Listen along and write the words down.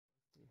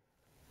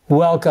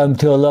Welcome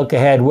to A Look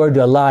Ahead. We're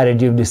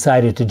delighted you've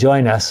decided to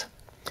join us.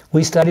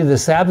 We study the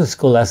Sabbath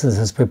School lessons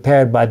as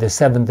prepared by the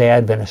Seventh-day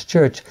Adventist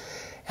Church,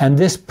 and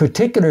this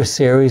particular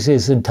series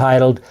is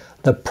entitled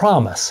The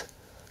Promise,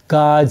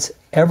 God's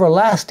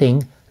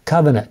Everlasting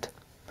Covenant.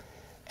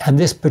 And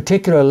this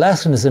particular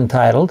lesson is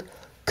entitled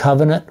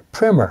Covenant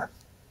Primer.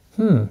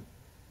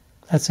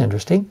 That's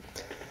interesting.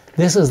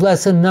 This is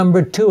lesson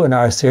number 2 in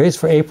our series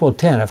for April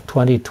 10 of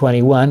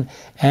 2021,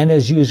 and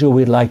as usual,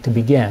 we'd like to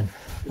begin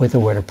with a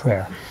word of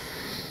prayer.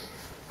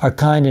 Our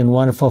kind and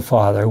wonderful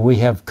Father, we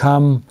have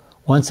come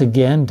once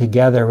again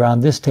together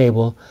around this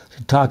table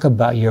to talk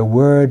about your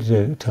word,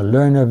 to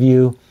learn of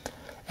you,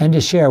 and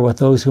to share with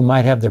those who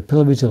might have the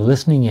privilege of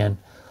listening in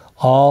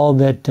all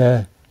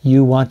that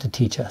you want to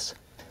teach us.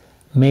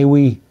 May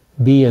we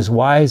be as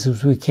wise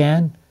as we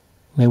can.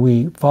 May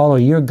we follow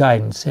your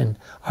guidance in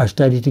our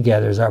study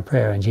together is our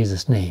prayer in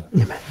Jesus' name.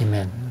 Amen.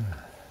 Amen.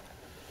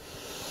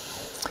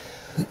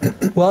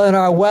 Well, in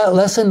our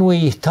lesson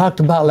we talked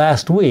about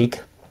last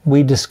week,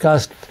 we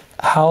discussed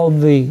how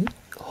the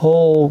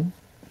whole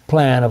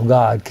plan of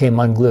God came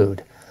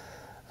unglued.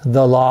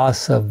 The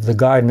loss of the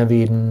Garden of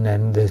Eden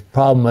and the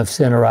problem of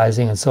sin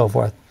arising and so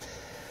forth.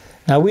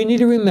 Now we need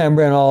to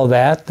remember in all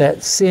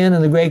that sin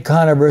and the great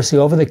controversy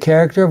over the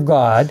character of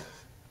God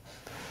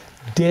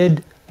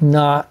did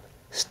not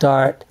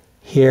start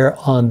here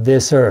on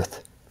this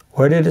earth.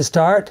 Where did it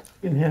start?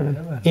 In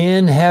heaven.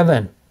 In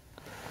heaven.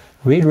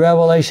 Read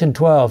Revelation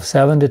 12,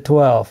 7 to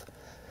 12.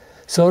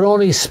 So it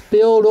only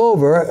spilled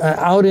over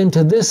out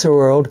into this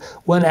world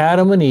when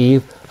Adam and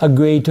Eve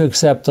agreed to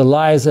accept the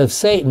lies of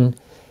Satan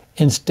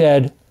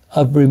instead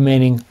of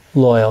remaining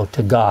loyal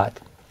to God.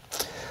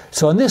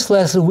 So in this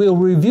lesson, we'll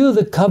review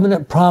the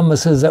covenant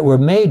promises that were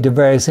made to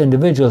various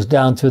individuals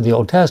down through the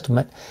Old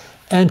Testament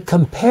and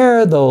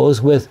compare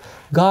those with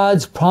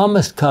God's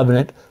promised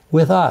covenant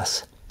with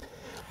us.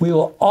 We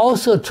will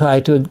also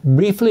try to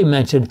briefly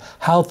mention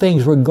how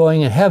things were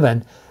going in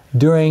heaven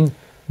during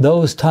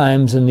those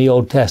times in the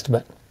Old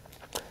Testament.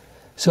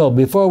 So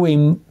before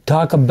we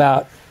talk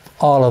about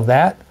all of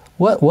that,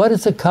 what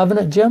is a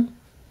covenant, Jim?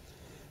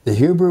 The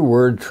Hebrew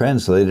word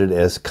translated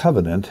as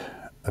covenant,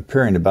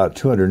 appearing about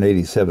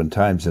 287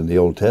 times in the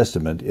Old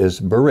Testament,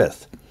 is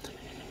berith.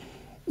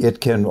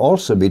 It can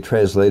also be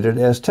translated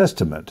as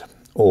testament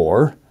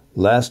or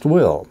last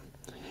will.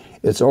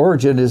 Its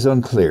origin is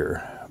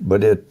unclear,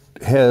 but it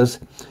has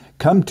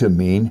come to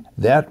mean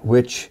that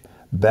which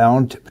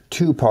bound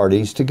two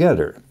parties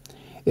together.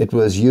 It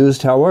was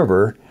used,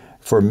 however,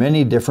 for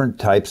many different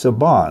types of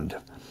bond,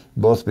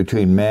 both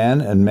between man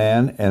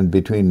and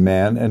between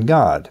man and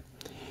God.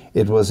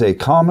 It was a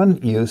common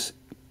use.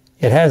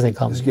 It has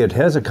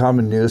a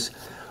common use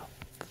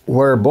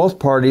where both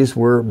parties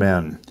were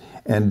men,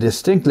 and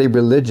distinctly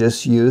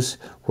religious use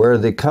where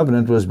the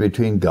covenant was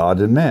between God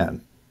and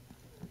man.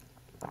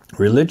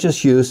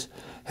 Religious use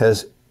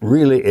has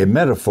really a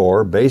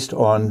metaphor based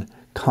on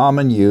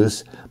common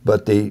use,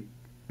 but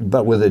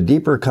with a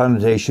deeper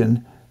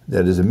connotation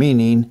that is a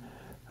meaning,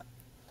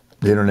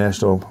 the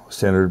International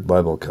Standard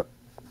Bible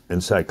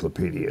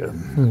Encyclopedia.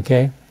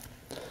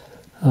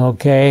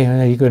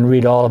 Okay, you can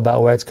read all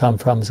about where it's come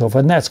from and so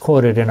forth, and that's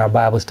quoted in our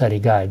Bible study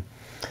guide.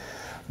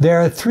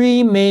 There are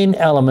 3 main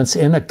elements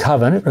in a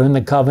covenant, or in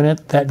the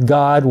covenant, that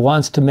God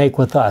wants to make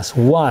with us.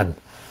 1,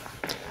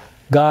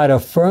 God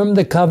affirmed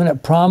the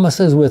covenant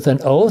promises with an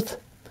oath,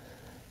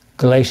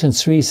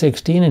 Galatians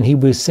 3:16 and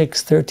Hebrews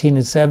 6:13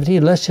 and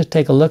 17. Let's just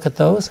take a look at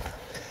those.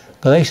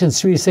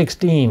 Galatians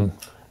 3:16.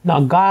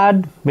 Now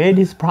God made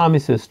his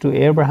promises to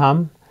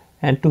Abraham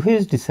and to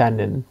his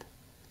descendant.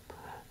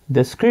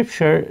 The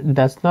scripture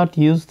does not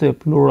use the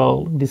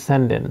plural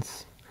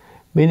descendants,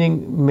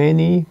 meaning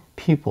many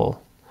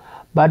people,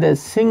 but a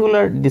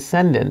singular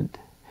descendant,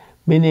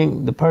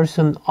 meaning the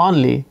person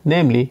only,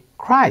 namely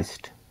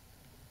Christ.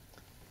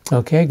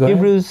 Okay, go ahead.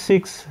 Hebrews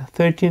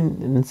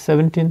 6:13 and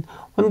 17.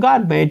 When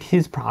God made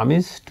his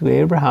promise to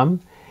Abraham,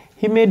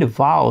 he made a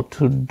vow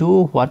to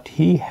do what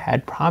he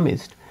had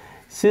promised.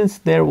 Since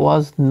there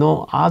was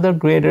no other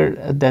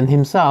greater than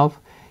himself,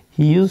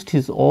 he used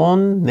his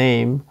own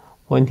name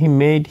when he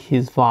made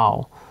his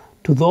vow.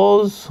 To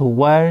those who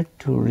were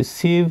to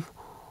receive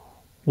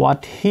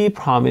what he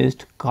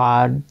promised,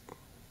 God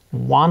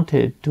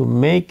wanted to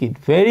make it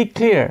very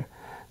clear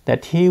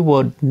that he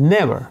would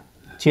never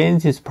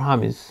change his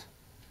promise.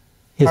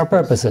 His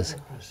purposes.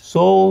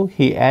 So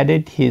he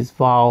added his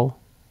vow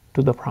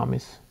to the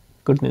promise.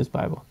 Good News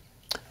Bible.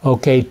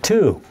 Okay,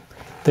 2.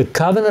 The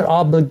covenant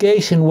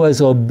obligation was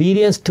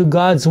obedience to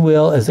God's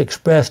will as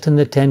expressed in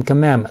the 10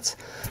 Commandments.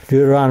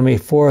 Deuteronomy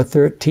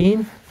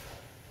 4:13.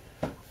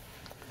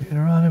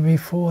 Deuteronomy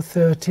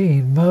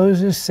 4:13.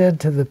 Moses said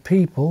to the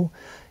people,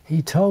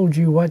 He told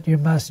you what you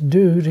must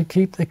do to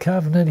keep the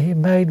covenant he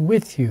made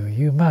with you.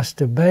 You must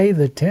obey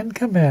the 10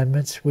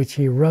 Commandments which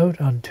he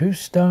wrote on 2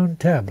 stone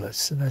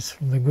tablets. And that's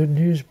from the Good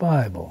News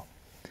Bible.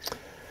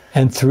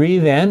 And 3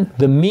 then,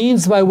 the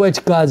means by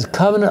which God's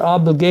covenant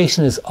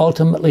obligation is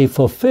ultimately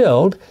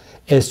fulfilled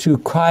is through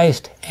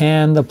Christ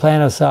and the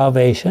plan of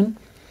salvation.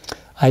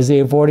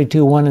 Isaiah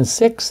 42:1 and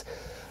 6.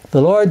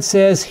 The Lord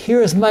says,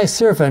 "Here is my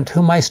servant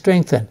whom I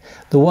strengthen,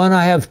 the one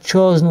I have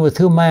chosen with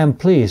whom I am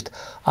pleased.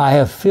 I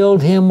have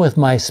filled him with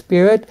my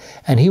spirit,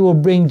 and he will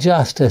bring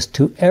justice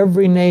to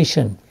every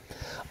nation.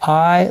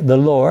 I, the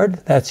Lord,"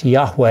 that's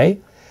Yahweh,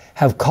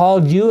 "have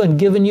called you and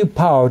given you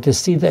power to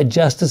see that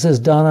justice is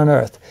done on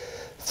earth.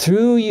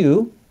 Through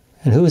you,"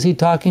 and who is he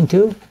talking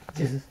to?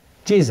 Jesus.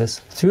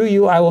 Jesus. "Through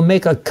you I will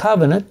make a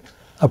covenant,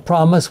 a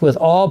promise with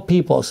all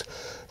peoples.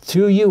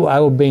 Through you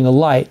I will bring a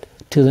light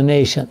to the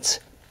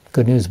nations."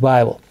 Good News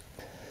Bible.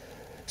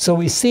 So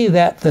we see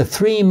that the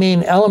three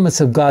main elements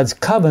of God's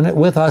covenant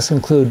with us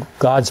include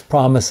God's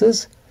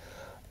promises,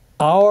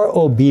 our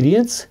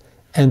obedience,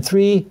 and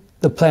 3,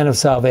 the plan of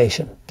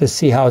salvation, to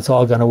see how it's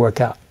all going to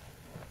work out.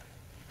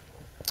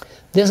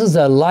 This is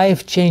a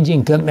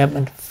life-changing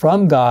commitment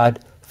from God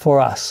for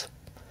us.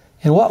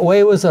 In what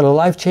way was it a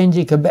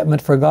life-changing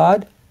commitment for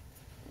God?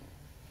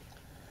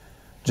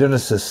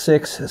 Genesis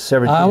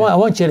 6:17. I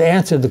want you to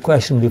answer the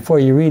question before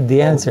you read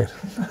the answer.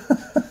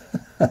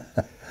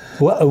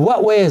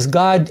 What way has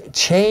God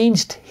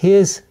changed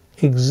his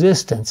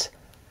existence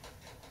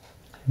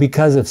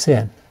because of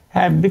sin?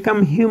 Have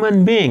become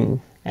human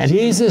being. And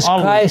Jesus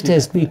Christ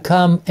has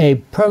become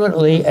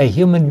permanently a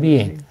human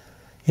being.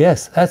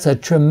 Yes, that's a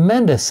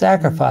tremendous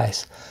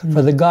sacrifice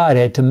for the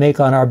Godhead to make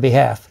on our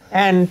behalf.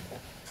 And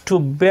to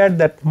bear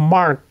that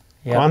mark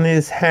on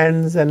his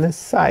hands and his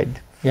side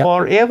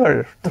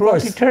forever,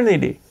 throughout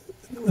eternity.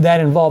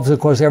 That involves, of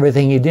course,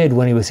 everything he did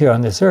when he was here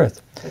on this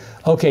earth.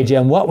 Okay,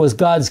 Jim, what was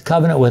God's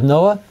covenant with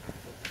Noah?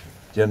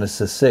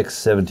 Genesis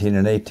 6:17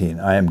 and 18.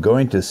 I am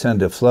going to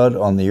send a flood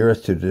on the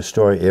earth to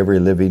destroy every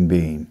living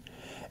being.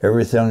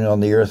 Everything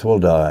on the earth will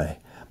die,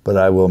 but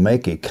I will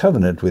make a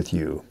covenant with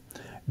you.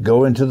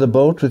 Go into the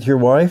boat with your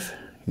wife,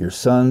 your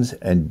sons,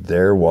 and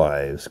their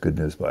wives. Good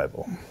News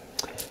Bible.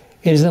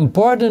 It is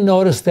important to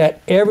notice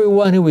that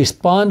everyone who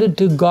responded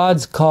to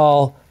God's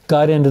call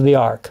got into the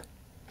ark.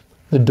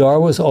 The door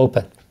was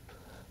open.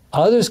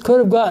 Others could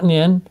have gotten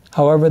in,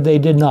 however, they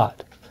did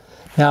not.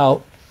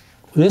 Now,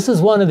 this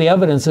is one of the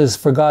evidences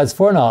for God's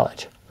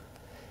foreknowledge.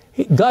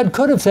 God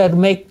could have said,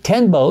 make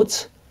 10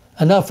 boats,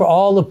 enough for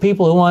all the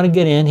people who want to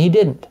get in. He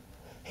didn't.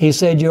 He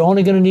said, you're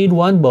only going to need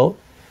one boat,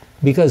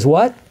 because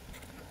what?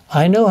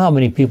 I know how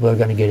many people are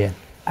going to get in.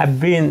 I've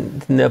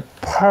been in a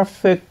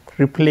perfect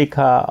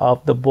replica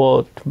of the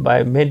boat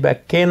made by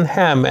Ken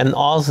Ham and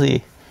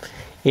Ozzy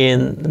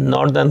in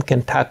northern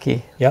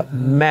Kentucky. Yep.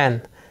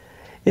 Man,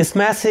 it's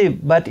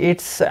massive, but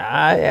it's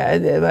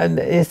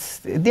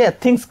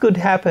things could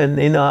happen.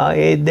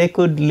 They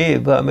could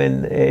live. I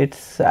mean,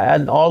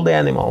 and all the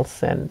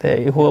animals and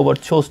whoever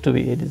chose to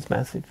be. It is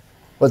massive.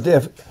 But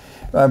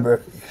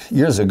remember,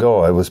 years ago,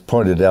 I was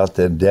pointed out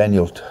that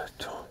Daniel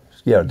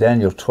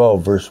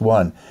 12 verse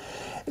 1,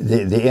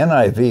 the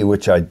NIV,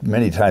 which I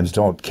many times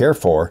don't care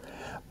for,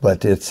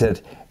 but it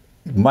said,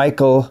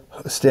 Michael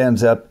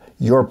stands up,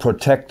 your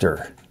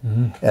protector.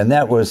 Mm-hmm. And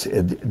that was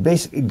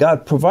basically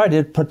God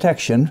provided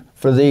protection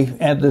for the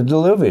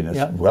antediluvians.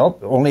 Yep. Well,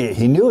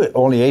 he knew it.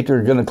 Only 8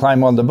 are going to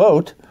climb on the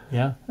boat.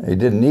 Yeah. He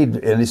didn't need,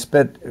 and he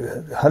spent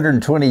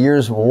 120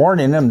 years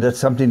warning them that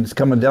something's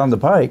coming down the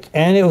pike.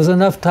 And it was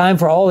enough time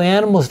for all the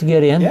animals to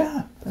get in.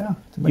 Yeah.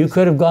 You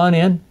could have gone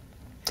in.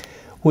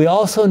 We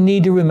also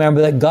need to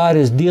remember that God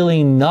is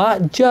dealing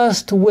not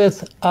just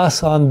with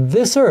us on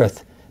this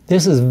earth.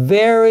 This is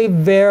very,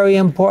 very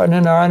important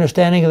in our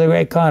understanding of the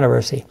great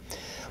controversy.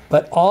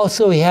 But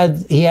also he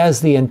has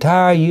the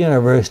entire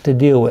universe to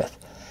deal with.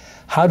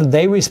 How did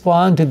they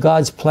respond to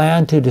God's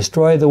plan to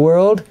destroy the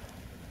world?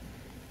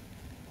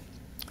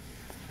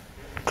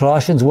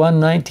 Colossians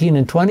 1:19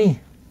 and 20.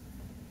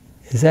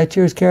 Is that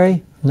yours,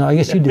 Carrie? No, I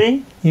guess you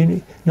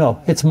do.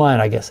 No, it's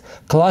mine, I guess.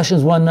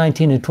 Colossians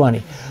 1:19 and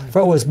 20. For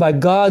it was by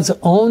God's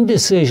own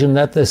decision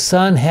that the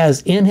Son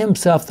has in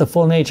himself the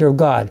full nature of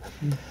God.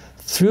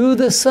 Through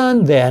the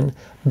Son, then,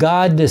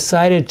 God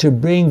decided to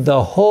bring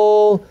the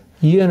whole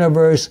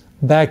universe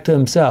back to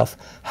himself.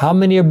 How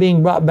many are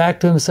being brought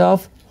back to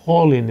himself?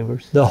 Whole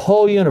universe. The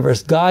whole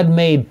universe. God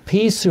made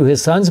peace through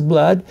his Son's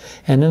blood,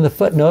 and in the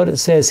footnote it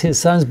says his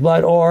Son's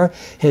blood or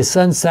his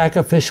Son's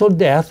sacrificial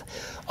death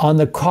on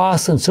the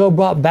cross, and so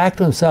brought back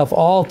to himself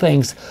all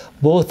things,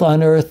 both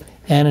on earth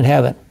and in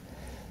heaven.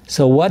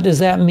 So what does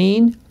that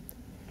mean?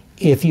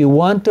 If you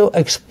want to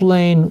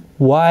explain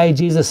why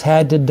Jesus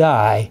had to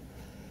die,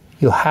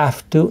 you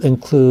have to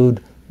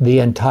include the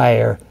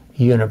entire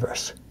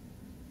universe.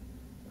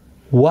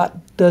 What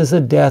does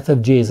the death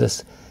of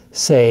Jesus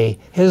say,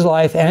 his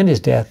life and his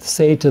death,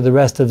 say to the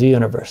rest of the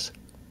universe?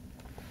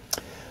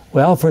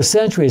 Well, for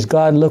centuries,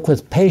 God looked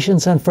with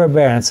patience and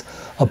forbearance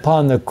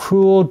upon the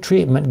cruel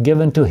treatment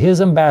given to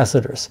his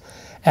ambassadors.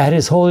 At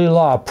his holy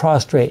law,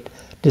 prostrate,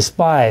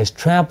 despised,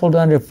 trampled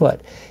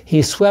underfoot,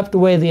 he swept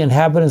away the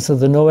inhabitants of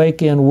the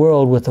Noachian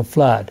world with a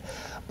flood.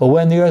 But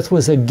when the earth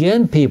was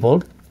again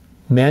peopled,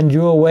 men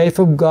drew away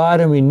from God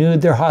and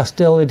renewed their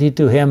hostility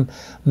to him,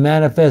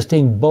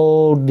 manifesting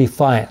bold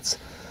defiance.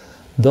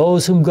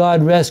 Those whom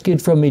God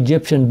rescued from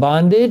Egyptian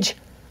bondage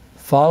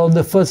followed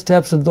the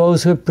footsteps of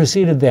those who had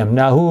preceded them.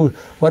 Now,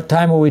 what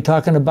time are we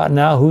talking about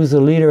now? Who's the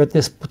leader at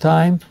this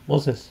time?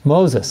 Moses.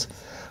 Moses.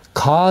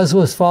 Cause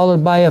was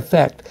followed by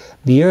effect.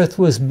 The earth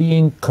was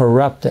being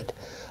corrupted.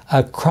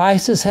 A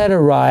crisis had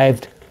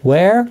arrived.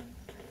 Where?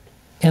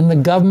 In the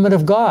government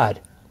of God.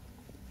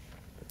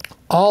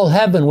 All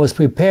heaven was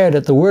prepared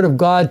at the word of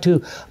God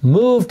to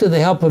move to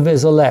the help of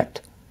his elect.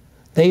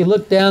 They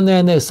looked down there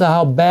and they saw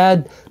how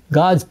bad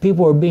God's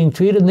people were being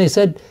treated, and they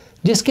said,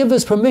 just give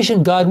us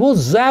permission, God, we'll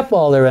zap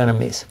all their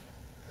enemies.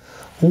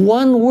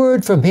 One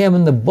word from him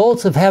and the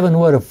bolts of heaven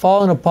would have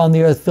fallen upon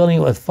the earth,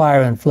 filling it with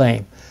fire and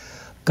flame.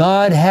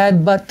 God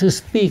had but to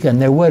speak, and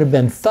there would have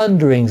been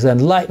thunderings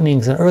and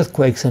lightnings and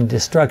earthquakes and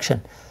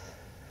destruction.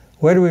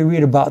 Where do we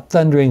read about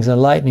thunderings and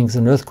lightnings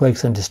and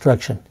earthquakes and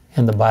destruction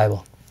in the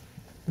Bible?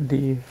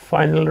 The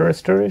final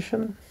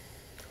restoration?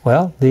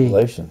 Well,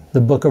 the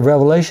book of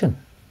Revelation,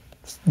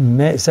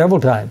 several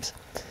times.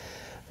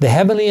 The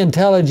heavenly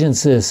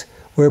intelligences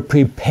were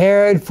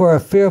prepared for a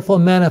fearful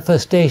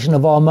manifestation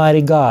of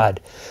Almighty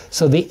God.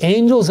 So the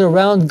angels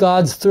around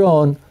God's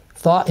throne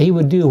thought he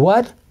would do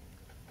what?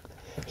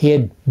 He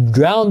had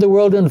drowned the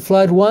world in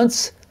flood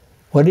once.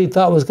 What he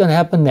thought was going to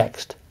happen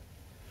next?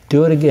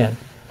 Do it again.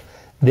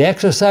 The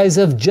exercise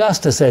of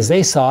justice, as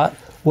they saw it,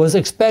 was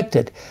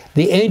expected.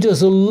 The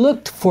angels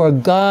looked for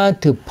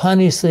God to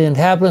punish the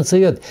inhabitants of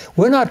the earth.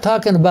 We're not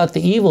talking about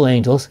the evil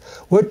angels.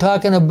 We're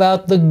talking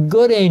about the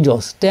good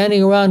angels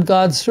standing around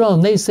God's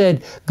throne. They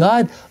said,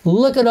 God,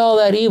 look at all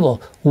that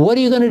evil. What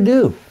are you going to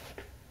do?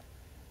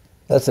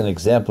 That's an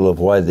example of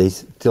why they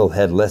still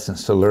had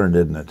lessons to learn,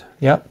 isn't it?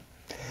 Yep.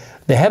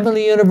 The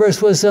heavenly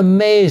universe was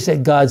amazed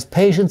at God's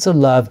patience and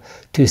love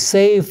to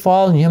save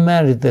fallen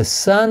humanity. The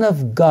Son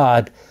of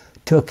God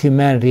took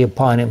humanity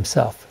upon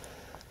himself.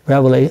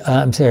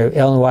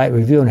 Ellen White,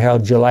 Review and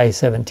Herald, July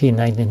 17,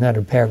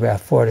 1900,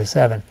 paragraph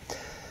 4-7.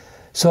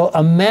 So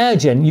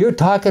imagine, you're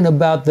talking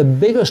about the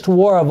biggest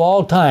war of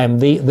all time,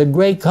 the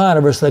great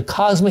controversy, the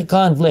cosmic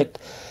conflict,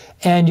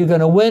 and you're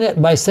going to win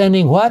it by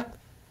sending what?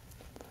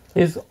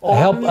 His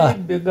only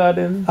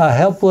begotten a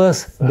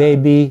helpless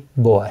baby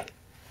boy.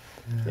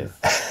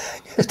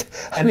 Yes.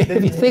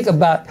 If you think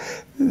about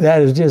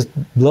that, it just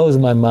blows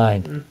my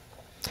mind.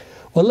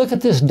 Well, look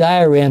at this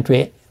diary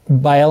entry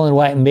by Ellen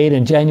White, made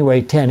in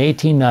January 10,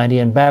 1890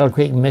 in Battle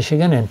Creek,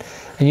 Michigan, and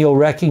you'll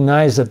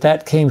recognize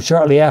that came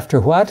shortly after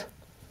what?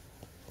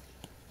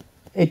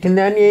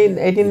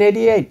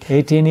 1888.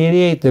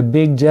 1888, the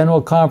big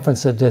general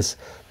conference that just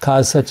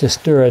caused such a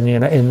stir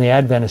in the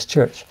Adventist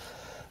church.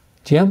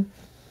 Jim?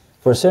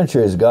 For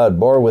centuries, God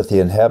bore with the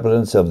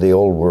inhabitants of the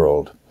old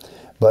world,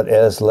 but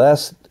at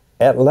last,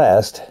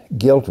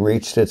 guilt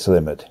reached its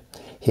limit.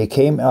 He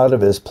came out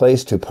of his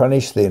place to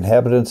punish the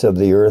inhabitants of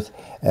the earth,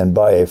 and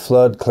by a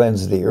flood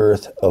cleanse the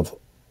earth of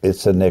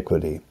its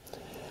iniquity.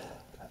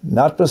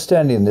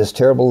 Notwithstanding this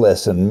terrible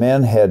lesson,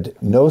 men had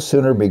no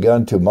sooner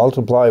begun to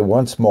multiply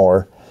once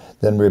more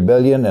than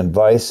rebellion and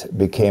vice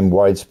became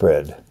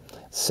widespread.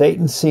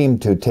 Satan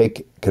seemed to have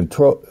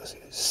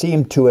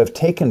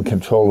taken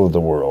control of the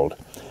world.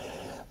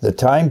 The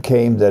time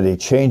came that a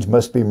change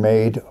must be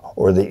made,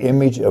 or the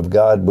image of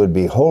God would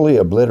be wholly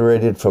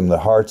obliterated from the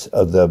hearts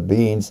of the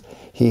beings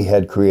he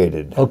had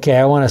created. Okay,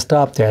 I want to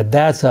stop there.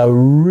 That's a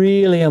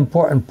really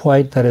important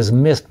point that is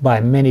missed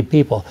by many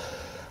people.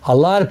 A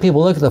lot of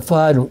people look at the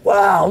flood and,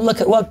 wow, look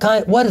at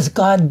what is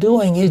God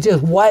doing? He's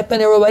just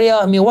wiping everybody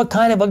out. I mean, what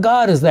kind of a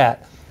God is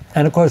that?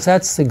 And of course,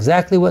 that's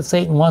exactly what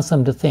Satan wants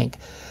them to think.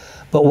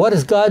 But what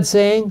is God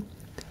saying?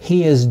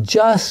 He is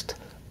just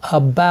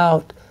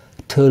about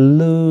to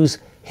lose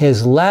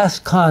his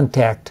last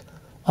contact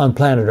on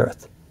planet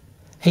Earth.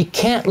 He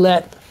can't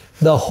let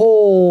the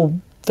whole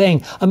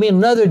thing,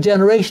 another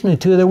generation or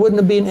two, there wouldn't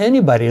have been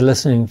anybody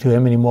listening to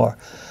him anymore.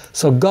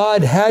 So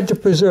God had to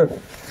preserve,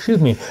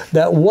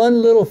 that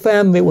one little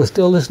family that was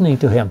still listening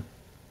to him.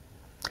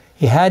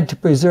 He had to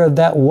preserve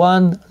that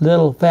one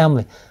little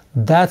family.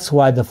 That's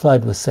why the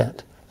flood was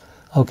sent.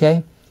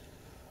 Okay?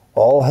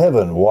 All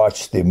heaven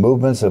watched the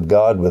movements of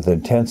God with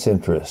intense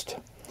interest.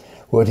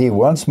 Would he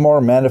once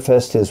more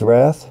manifest his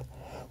wrath?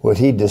 Would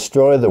he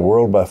destroy the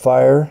world by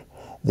fire?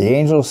 The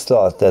angels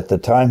thought that the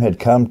time had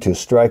come to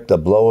strike the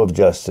blow of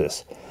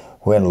justice,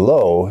 when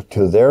lo,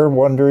 to their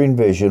wondering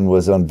vision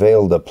was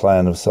unveiled the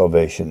plan of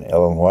salvation.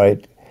 Ellen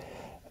White,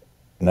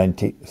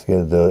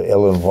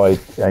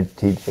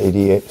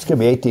 1988. It's going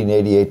to be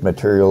 1888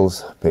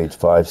 materials, page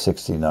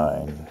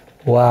 569.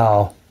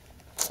 Wow,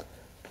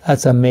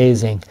 that's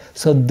amazing.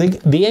 So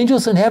the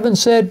angels in heaven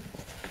said,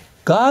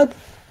 God,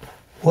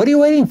 what are you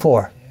waiting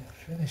for? Yeah,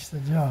 finish the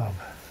job.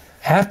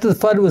 After the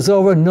flood was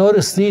over,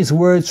 notice these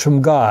words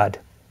from God.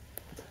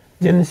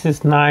 Genesis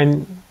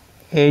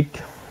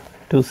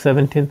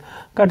 9:8-17.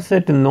 God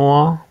said to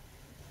Noah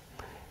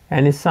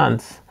and his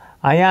sons,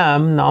 I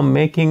am now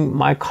making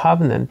my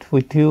covenant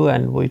with you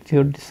and with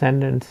your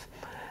descendants,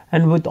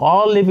 and with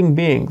all living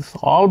beings,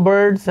 all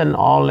birds and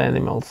all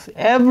animals,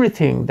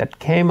 everything that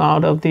came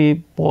out of the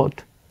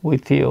boat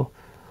with you.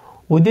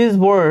 With these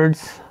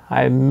words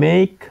I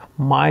make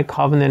my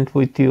covenant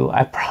with you.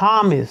 I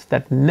promise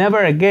that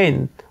never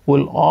again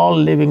will all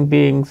living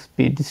beings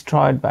be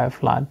destroyed by a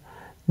flood.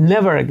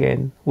 Never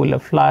again will a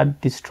flood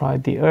destroy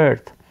the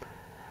earth.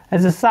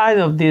 As a sign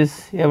of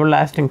this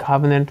everlasting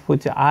covenant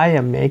which I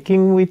am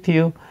making with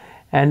you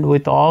and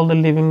with all the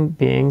living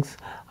beings,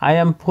 I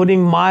am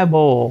putting my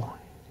bow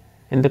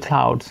in the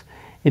clouds.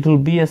 It will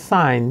be a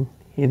sign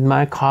in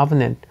my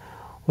covenant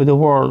with the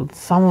world.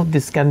 Some of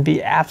this can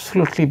be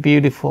absolutely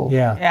beautiful.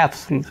 Yeah.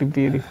 Absolutely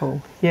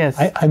beautiful. Yes.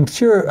 I'm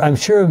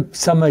sure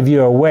some of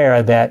you are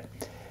aware that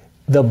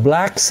the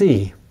Black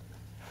Sea,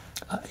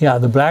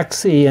 the Black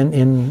Sea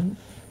in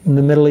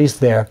the Middle East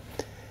there,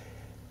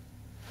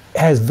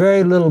 has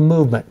very little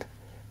movement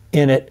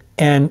in it,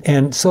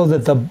 and so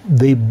that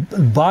the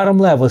bottom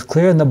level is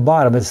clear in the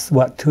bottom. It's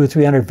what, 200 or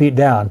 300 feet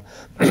down.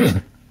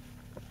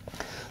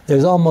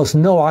 There's almost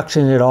no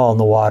oxygen at all in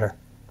the water,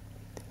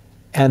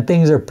 and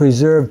things are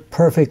preserved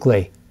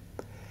perfectly.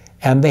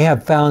 And they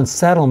have found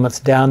settlements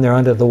down there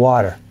under the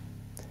water.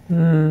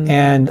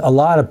 And a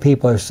lot of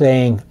people are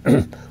saying,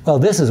 well,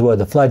 this is where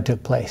the flood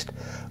took place.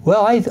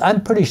 Well,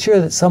 I'm pretty sure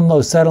that some of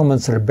those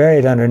settlements that are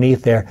buried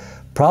underneath there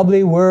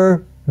probably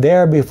were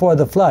there before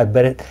the flood,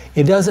 but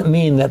it doesn't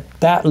mean that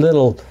that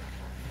little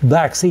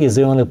Black Sea is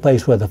the only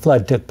place where the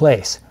flood took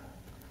place.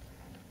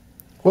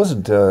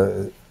 Wasn't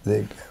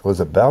was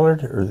it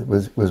Ballard or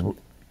was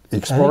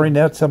exploring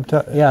that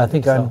sometime? Yeah, I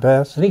think so.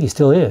 Past? I think he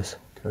still is.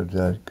 Could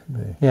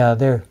be. Yeah,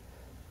 they're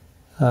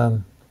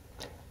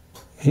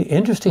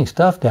interesting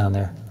stuff down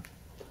there.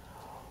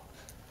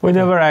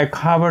 Whenever I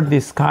cover the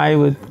sky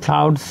with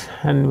clouds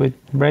and with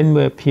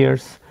rainbow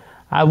appears,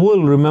 I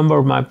will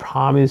remember my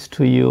promise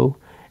to you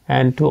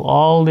and to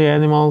all the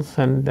animals,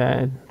 and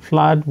the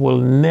flood will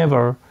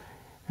never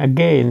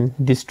again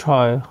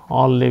destroy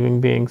all living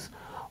beings.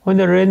 When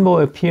the rainbow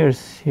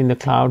appears in the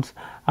clouds,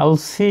 I will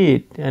see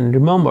it and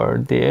remember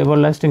the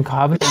everlasting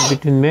covenant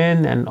between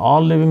men and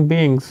all living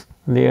beings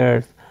on the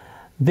earth.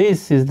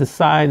 This is the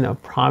sign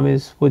of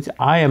promise which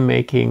I am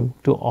making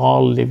to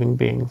all living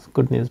beings.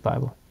 Good News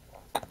Bible.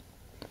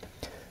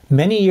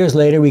 Many years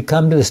later, we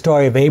come to the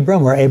story of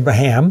Abram, or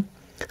Abraham,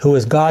 who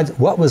was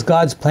what was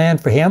God's plan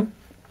for him?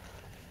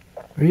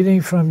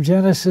 Reading from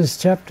Genesis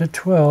chapter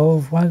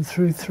 12, 1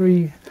 through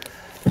 3.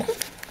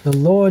 The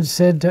Lord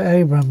said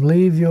to Abram,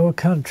 leave your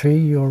country,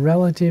 your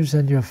relatives,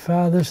 and your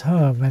father's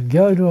home, and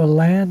go to a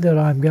land that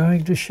I'm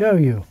going to show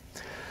you.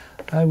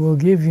 I will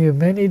give you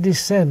many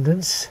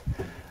descendants,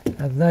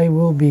 and they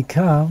will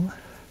become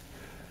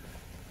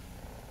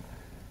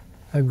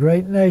a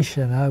great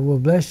nation. I will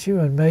bless you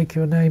and make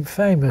your name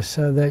famous,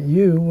 so that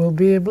you will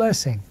be a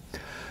blessing.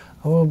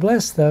 I will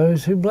bless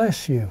those who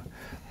bless you,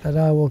 but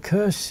I will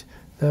curse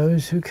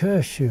those who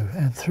curse you,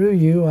 and through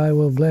you I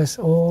will bless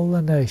all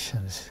the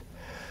nations.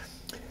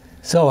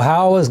 So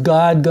how is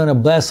God going to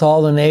bless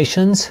all the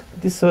nations?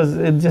 This was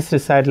just a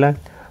side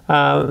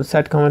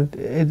comment.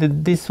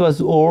 This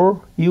was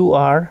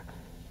Ur,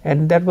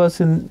 and that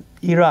was in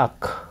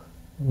Iraq.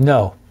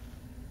 No.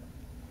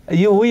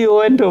 We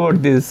went over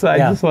this. I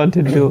just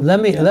wanted to.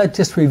 Let's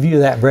just review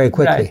that very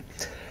quickly.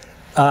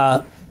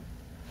 Right.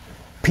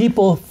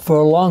 People for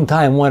a long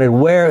time wondered,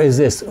 where is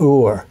this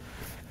Ur?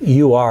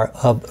 Ur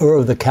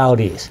of the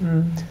Chaldees.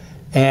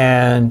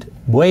 And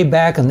way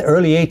back in the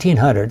early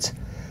 1800s,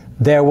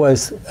 there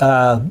was,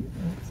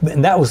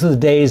 and that was the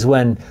days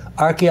when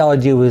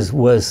archaeology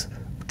was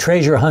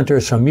treasure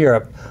hunters from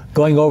Europe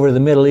going over to the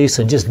Middle East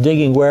and just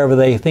digging wherever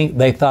they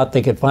thought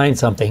they could find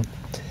something.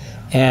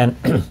 And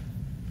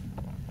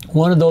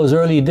one of those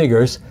early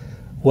diggers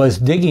was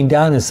digging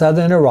down in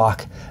southern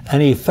Iraq,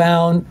 and he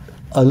found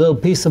a little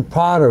piece of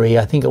pottery,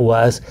 I think it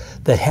was,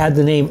 that had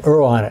the name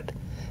Ur on it.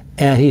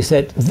 And he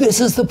said, this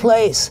is the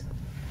place.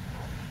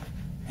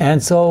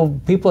 And so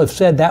people have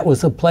said that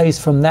was the place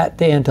from that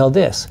day until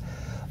this.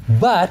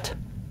 But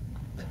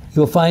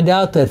you'll find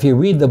out that if you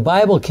read the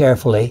Bible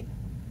carefully,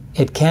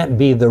 it can't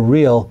be the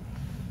real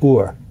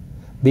Ur.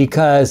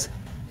 Because,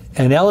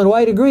 and Ellen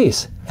White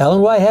agrees,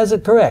 Ellen White has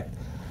it correct.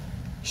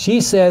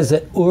 She says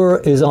that Ur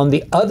is on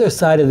the other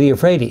side of the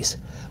Euphrates,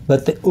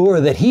 but the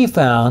Ur that he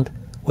found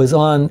is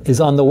on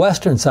the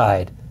western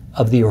side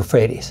of the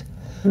Euphrates.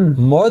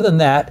 More than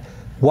that,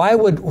 why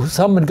would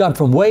someone come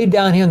from way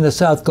down here in the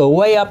south, go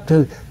way up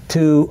to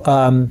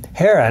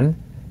Haran,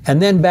 and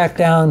then back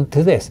down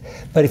to this?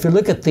 But if you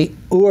look at the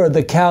Ur of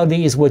the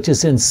Chaldees, which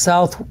is in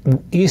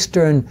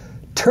southeastern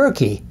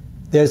Turkey,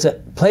 there's a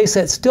place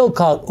that's still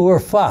called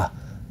Urfa.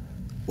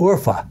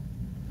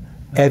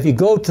 If you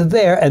go to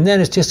there, and then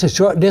it's just a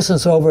short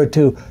distance over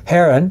to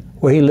Haran,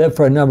 where he lived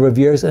for a number of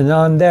years, and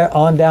on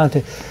down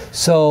to,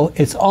 so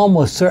it's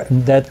almost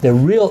certain that the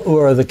real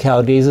Ur of the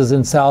Chaldees is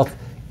in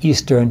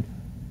southeastern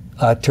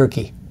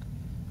Turkey.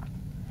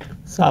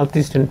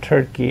 Southeastern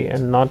Turkey,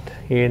 and not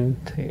in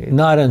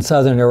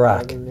southern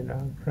Iraq. Southern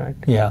Iraq, right?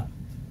 Yeah.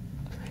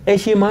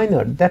 Asia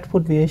Minor. That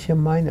would be Asia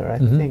Minor, I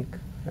think.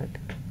 Right.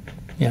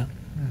 Yeah.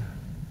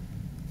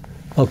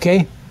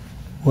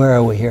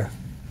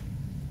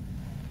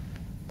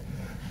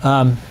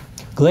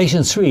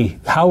 Galatians 3,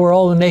 how were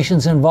all the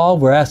nations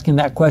involved? We're asking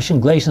that question.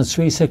 Galatians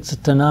 3,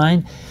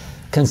 6-9.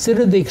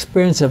 Consider the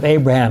experience of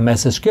Abraham,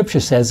 as the scripture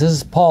says. This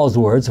is Paul's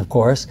words, of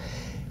course.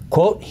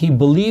 Quote, he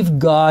believed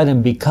God,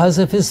 and because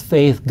of his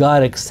faith,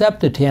 God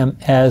accepted him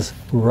as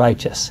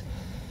righteous.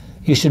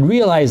 You should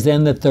realize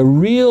then that the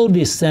real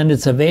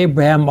descendants of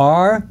Abraham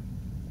are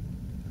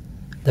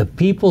the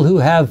people who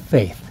have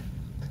faith.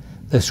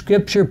 The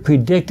scripture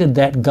predicted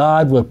that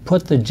God would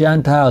put the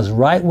Gentiles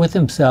right with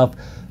himself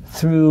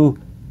through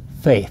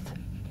faith.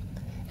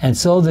 And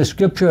so the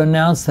scripture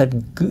announced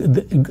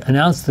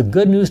the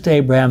good news to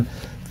Abraham,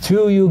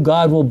 through you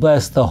God will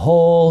bless the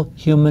whole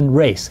human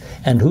race.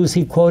 And who's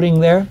he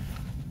quoting there?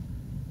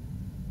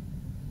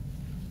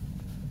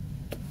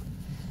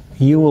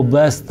 You will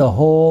bless the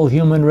whole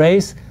human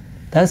race.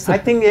 I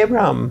think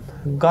Abraham.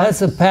 That's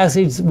the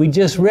passage we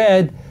just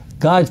read,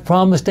 God's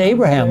promise to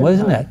Abraham,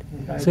 wasn't it?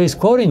 So he's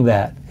quoting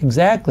that,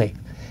 exactly.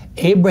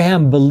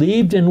 Abraham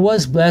believed and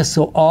was blessed,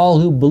 so all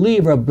who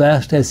believe are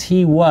blessed as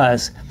he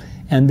was.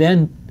 And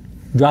then,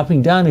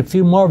 dropping down a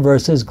few more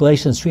verses,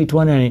 Galatians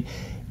 3:29,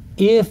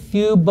 if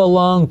you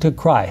belong to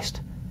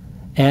Christ,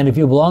 and if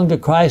you belong to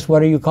Christ,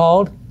 what are you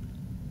called?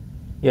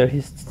 You're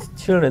his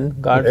children,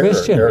 God.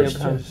 Christian.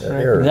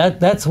 Right.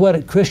 That's what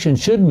a Christian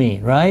should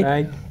mean, right?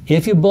 Right.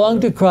 If you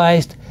belong to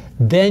Christ,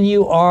 then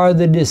you are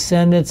the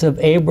descendants of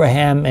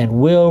Abraham and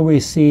will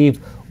receive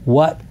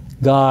what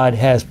God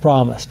has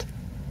promised.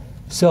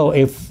 So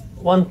if...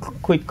 One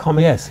quick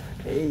comment. Yes.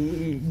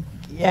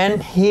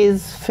 And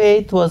his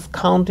faith was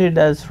counted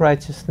as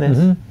righteousness.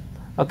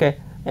 Mm-hmm. Okay.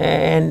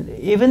 And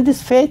even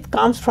this faith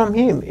comes from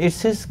him.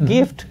 It's his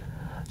gift.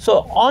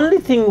 So only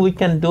thing we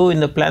can do in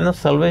the plan of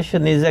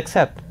salvation is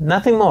accept,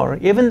 nothing more.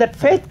 Even that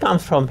faith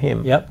comes from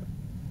him. Yep.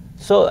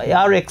 So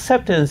our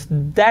acceptance,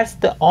 that's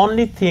the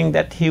only thing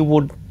that he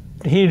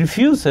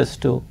refuses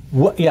to.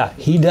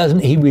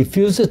 He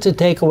refuses to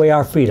take away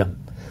our freedom.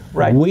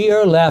 Right. We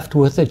are left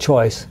with a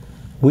choice.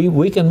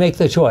 We can make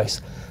the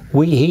choice.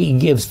 He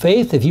gives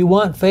faith. If you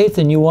want faith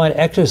and you want to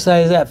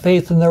exercise that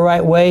faith in the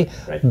right way,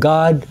 right,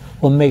 God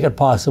will make it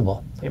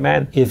possible.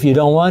 Amen. If you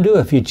don't want to,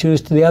 if you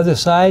choose to the other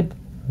side,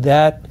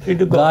 that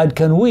God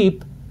can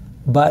weep,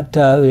 but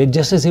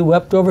just as he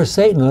wept over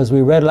Satan, as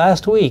we read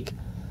last week,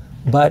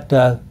 but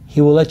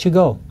he will let you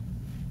go.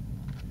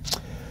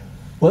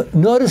 Well,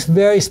 notice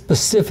very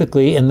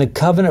specifically in the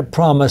covenant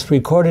promise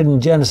recorded in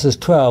Genesis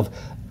 12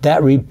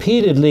 that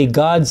repeatedly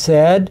God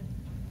said,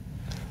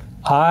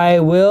 I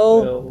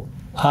will,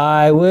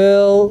 I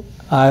will,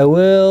 I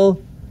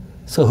will.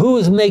 So who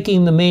is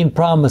making the main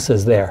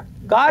promises there?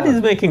 God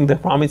is making the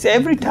promise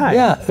every time.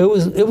 Yeah, it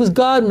was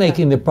God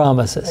making the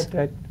promises.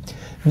 Right.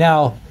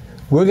 Now,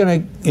 we're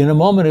going to, in a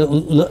moment,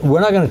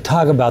 we're not going to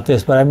talk about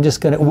this, but I'm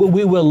just going to,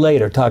 we will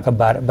later talk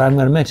about it, but I'm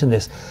going to mention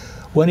this.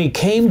 When he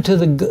came to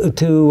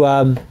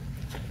the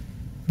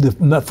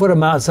foot of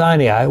Mount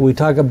Sinai, we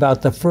talk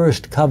about the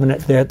first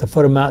covenant there at the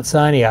foot of Mount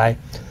Sinai.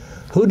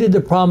 Who did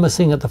the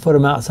promising at the foot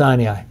of Mount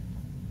Sinai?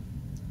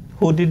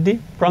 Who did the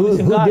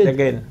promising? Who God did?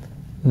 Again.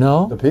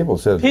 No. The people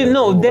said. They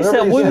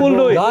said, we will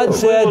do it. God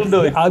said,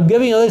 I'm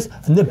giving you this,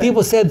 and the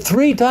people said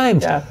 3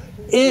 times. Yeah.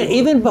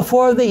 Even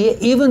before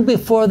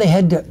they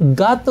had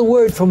got the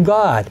word from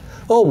God.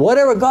 Oh,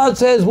 whatever God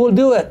says, we'll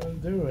do it.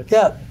 We'll do it.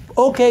 Yeah.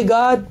 Okay,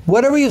 God,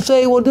 whatever you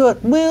say, we'll do it.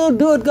 We'll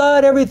do it,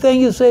 God. Everything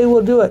you say,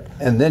 we'll do it.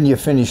 And then you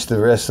finish the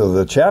rest of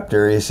the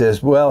chapter. He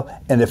says, well,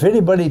 and if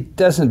anybody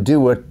doesn't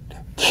do it,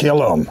 kill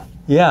them.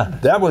 Yeah.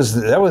 That was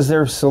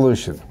their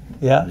solution.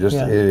 Yeah. Just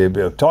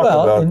yeah. talk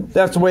about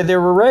that's the way they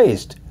were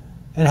raised.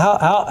 And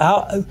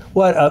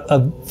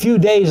a few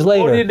days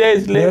later, 40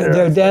 days later,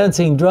 they're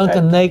dancing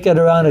drunken naked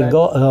around a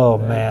goal. Oh,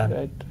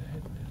 man.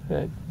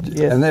 Right.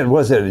 Yes. And then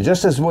was it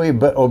just as we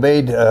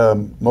obeyed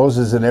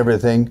Moses and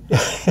everything?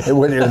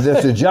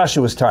 This is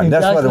Joshua's time.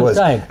 That's what it was.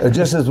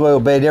 Just as we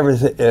obeyed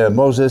everything,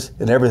 Moses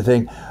and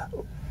everything,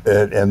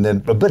 and then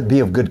but be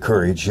of good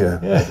courage.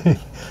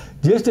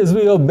 Just as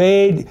we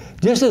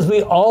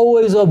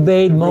always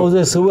obeyed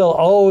Moses, who will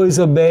always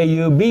obey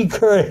you. Be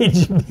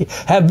courage,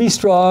 be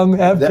strong,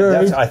 have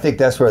courage. I think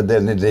that's where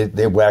then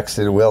they waxed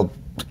it. Well,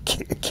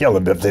 kill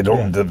them if they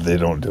don't. If they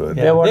don't do it.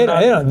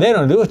 Yeah. They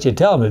don't do what you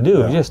tell them to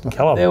do. Yeah. Just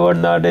kill them. They were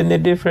not any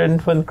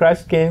different when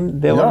Christ came.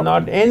 They were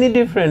not any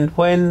different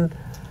when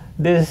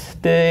they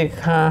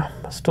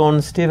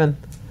stoned Stephen.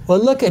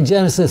 Well, look at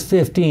Genesis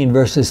 15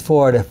 verses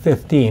 4 to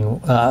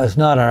 15. It's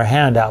not on our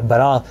handout,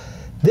 but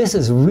this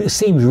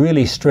seems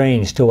really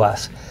strange to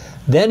us.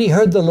 Then he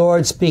heard the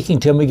Lord speaking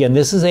to him again.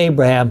 This is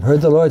Abraham,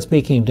 heard the Lord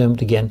speaking to him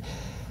again.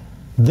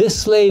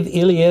 This slave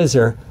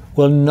Eliezer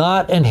will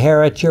not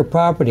inherit your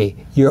property.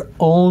 Your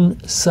own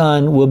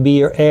son will be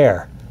your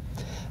heir.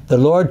 The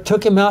Lord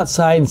took him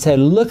outside and said,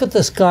 look at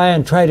the sky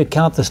and try to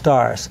count the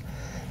stars.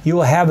 You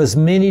will have as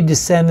many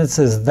descendants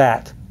as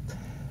that.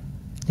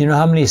 You know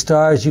how many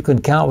stars you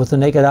can count with the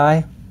naked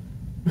eye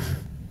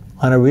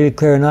on a really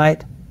clear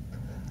night?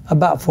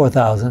 About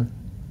 4,000.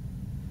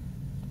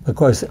 Of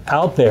course,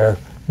 out there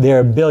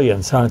are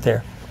billions, aren't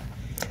there?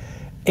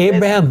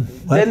 Abraham.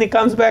 Then he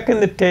comes back in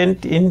the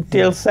tent and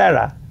tells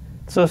Sarah,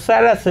 So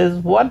Sarah says,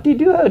 what did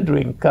you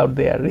drink out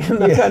there?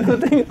 Kind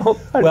of thing.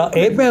 Well,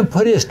 Abraham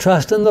put his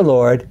trust in the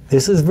Lord.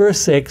 This is verse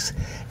 6.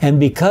 And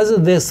because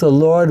of this, the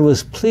Lord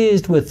was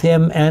pleased with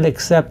him and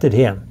accepted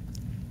him.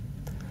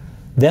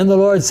 Then the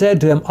Lord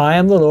said to him, I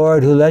am the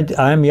Lord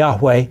I am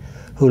Yahweh,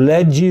 who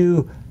led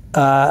you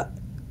out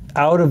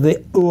of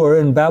the Ur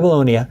in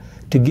Babylonia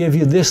to give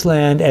you this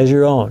land as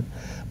your own.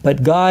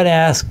 But Abraham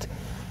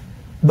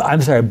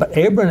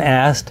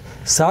asked,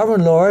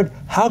 Sovereign Lord,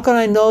 how can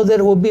I know that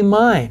it will be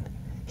mine?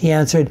 He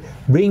answered,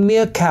 bring me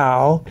a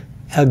cow,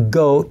 a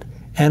goat,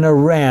 and a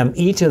ram,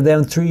 each of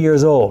them 3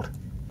 years old,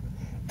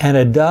 and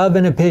a dove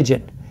and a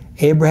pigeon.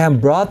 Abraham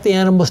brought the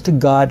animals to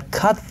God,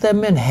 cut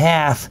them in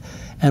half,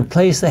 and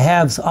placed the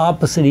halves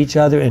opposite each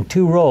other in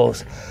 2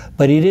 rows.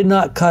 But he did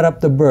not cut up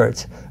the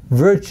birds.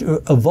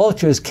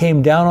 Vultures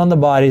came down on the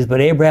bodies, but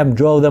Abraham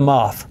drove them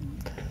off.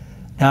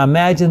 Now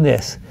imagine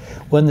this.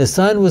 When the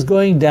sun was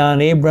going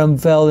down, Abraham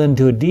fell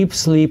into a deep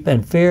sleep,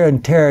 and fear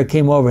and terror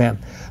came over him.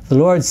 The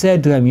Lord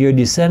said to him, your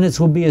descendants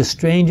will be as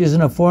strangers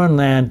in a foreign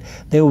land.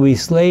 They will be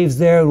slaves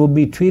there and will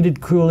be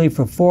treated cruelly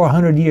for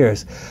 400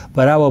 years.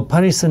 But I will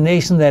punish the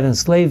nation that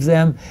enslaves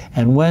them,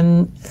 and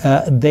when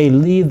they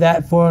leave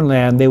that foreign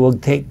land, they will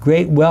take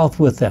great wealth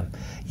with them.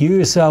 You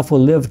yourself will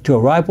live to a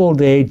ripe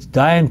old age,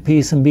 die in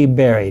peace, and be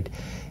buried.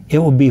 It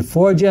will be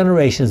 4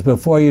 generations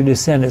before your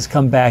descendants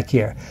come back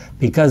here,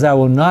 because I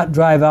will not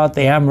drive out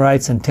the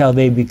Amorites until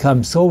they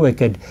become so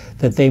wicked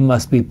that they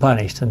must be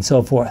punished, and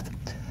so forth.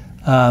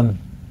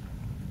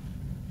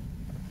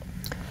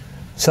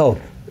 So,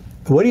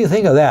 what do you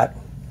think of that?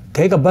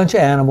 Take a bunch of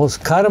animals,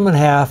 cut them in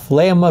half,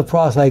 lay them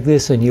across like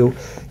this, and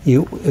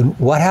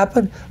what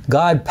happened?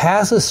 God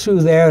passes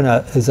through there,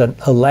 and is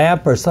a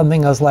lamp or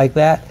something else like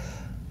that.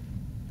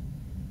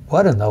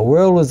 What in the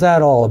world was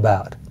that all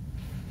about?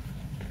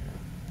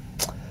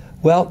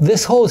 Well,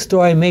 this whole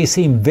story may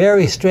seem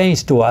very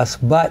strange to us,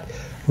 but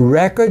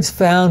records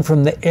found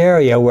from the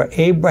area where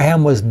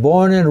Abraham was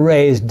born and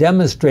raised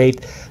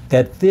demonstrate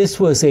that this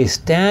was a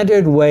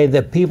standard way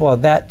that people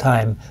at that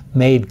time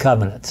made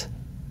covenants.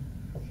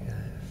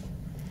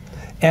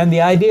 And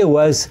the idea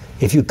was,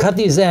 if you cut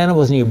these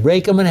animals and you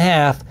break them in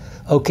half,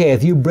 okay,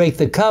 if you break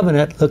the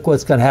covenant, look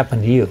what's going to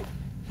happen to you.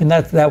 And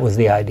that was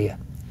the idea.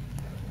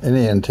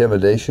 Any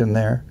intimidation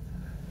there?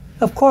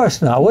 Of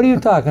course not. What are you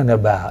talking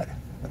about?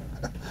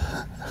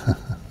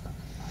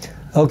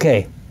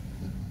 Okay,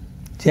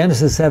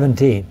 Genesis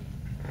 17.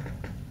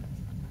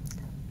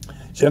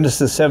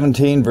 Genesis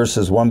 17,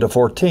 verses 1 to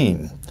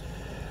 14.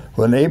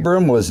 When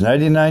Abram was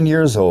 99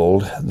 years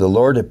old, the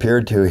Lord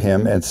appeared to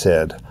him and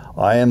said,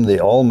 I am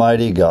the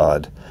Almighty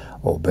God.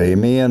 Obey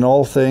me in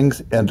all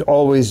things and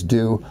always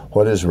do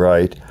what is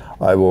right.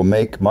 I will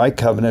make my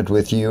covenant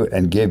with you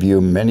and give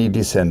you many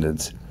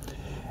descendants.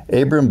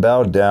 Abram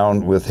bowed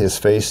down with his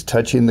face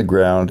touching the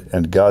ground,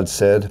 and God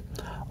said,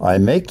 I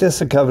make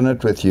this a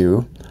covenant with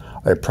you.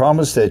 I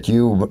promise that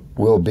you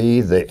will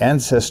be the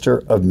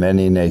ancestor of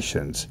many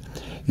nations.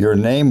 Your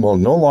name will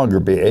no longer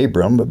be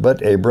Abram,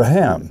 but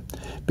Abraham,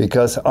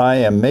 because I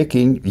am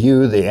making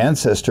you the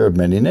ancestor of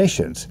many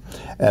nations.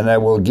 And I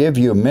will give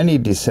you many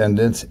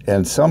descendants,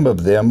 and some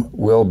of them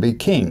will be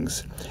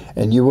kings.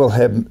 And you will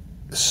have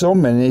so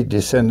many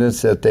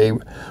descendants that they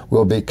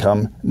will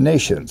become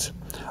nations.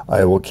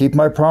 I will keep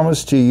my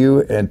promise to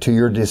you and to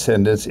your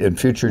descendants in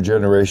future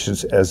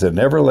generations as an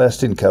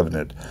everlasting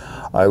covenant.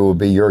 I will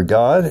be your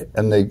God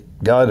and the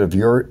God of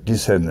your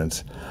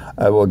descendants.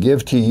 I will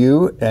give to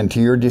you and to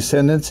your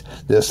descendants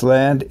this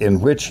land in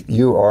which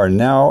you are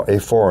now a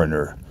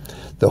foreigner.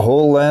 The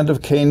whole land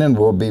of Canaan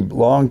will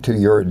belong to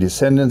your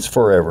descendants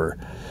forever.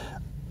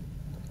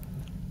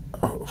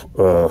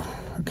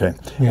 Okay.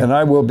 Yeah. And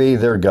I will be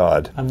their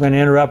God. I'm going to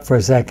interrupt for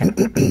a second.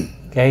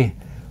 Okay.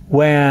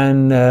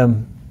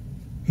 When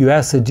you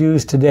ask the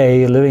Jews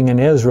today living in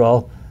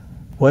Israel,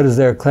 what is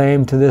their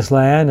claim to this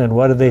land, and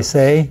what do they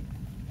say?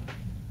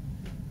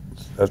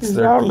 That's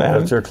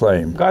their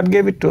claim. God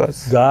gave it to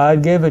us.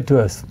 God gave it to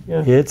us.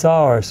 Yeah. It's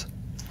ours.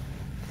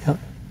 Yep.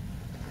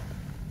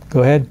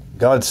 Go ahead.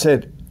 God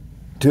said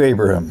to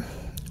Abraham,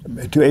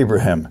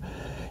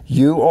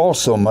 you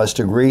also must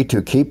agree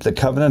to keep the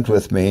covenant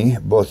with me,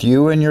 both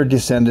you and your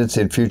descendants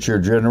in future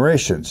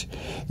generations.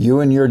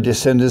 You and your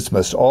descendants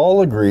must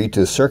all agree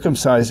to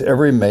circumcise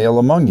every male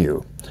among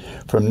you.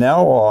 From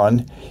now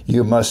on,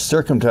 you must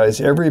circumcise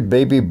every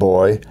baby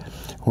boy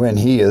when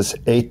he is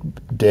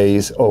 8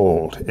 days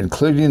old,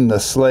 including the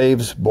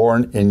slaves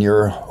born in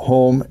your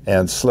home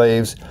and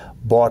slaves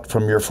bought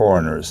from your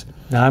foreigners.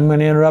 Now I'm going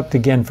to interrupt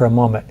again for a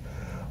moment.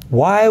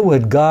 Why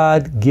would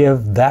God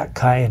give that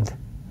kind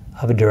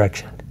of a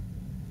direction?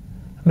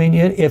 I mean,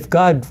 if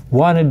God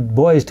wanted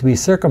boys to be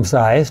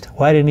circumcised,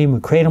 why didn't he even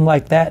create them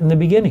like that in the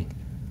beginning?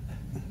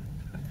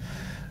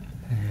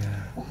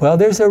 Well,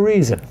 there's a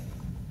reason.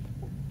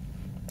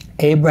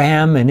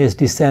 Abraham and his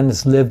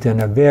descendants lived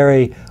in a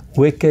very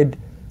wicked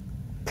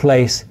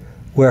place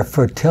where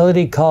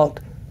fertility cult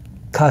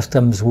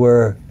customs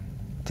were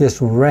just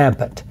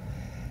rampant.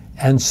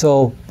 And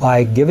so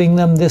by giving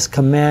them this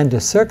command to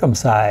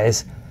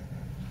circumcise,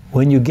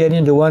 when you get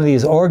into one of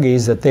these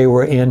orgies that they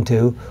were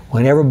into,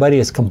 when everybody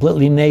is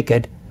completely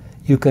naked,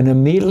 you can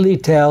immediately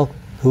tell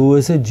who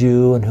is a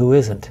Jew and who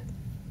isn't.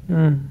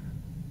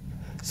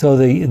 So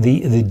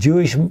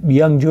the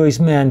young Jewish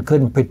men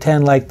couldn't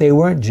pretend like they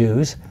weren't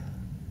Jews.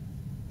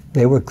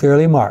 They were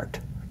clearly marked.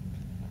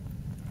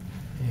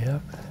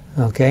 Yep.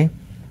 Okay?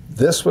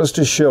 This was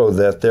to show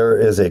that there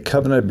is a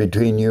covenant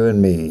between you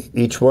and me.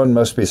 Each one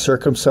must be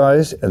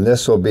circumcised, and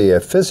this will be a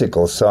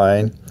physical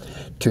sign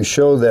to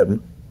show that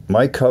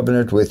my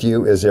covenant with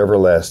you is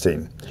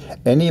everlasting.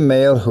 Any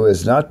male who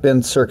has not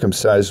been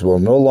circumcised will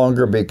no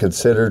longer be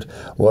considered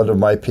one of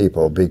my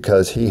people,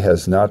 because he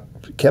has not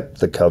kept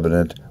the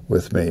covenant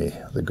with me,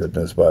 the Good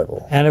News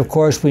Bible. And of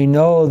course, we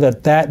know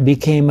that that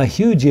became a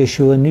huge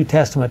issue in New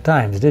Testament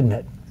times, didn't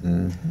it?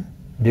 Mm-hmm.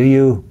 Do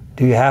you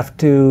have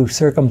to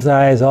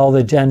circumcise all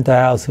the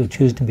Gentiles who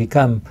choose to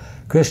become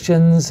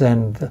Christians?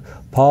 And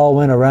Paul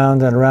went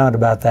around and around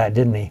about that,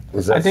 didn't he?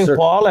 I think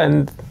Paul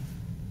and...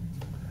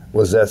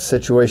 Was that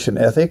situation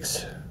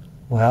ethics?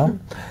 Well,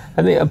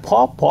 I think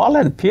Paul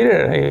and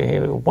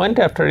Peter went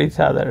after each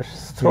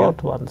other's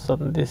throat once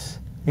on this.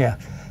 yeah.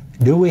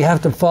 Do we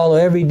have to follow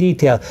every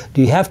detail?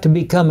 Do you have to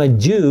become a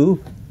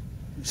Jew,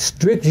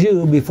 strict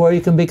Jew, before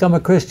you can become a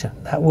Christian?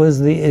 That was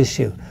the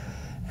issue.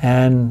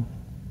 And,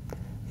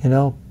 you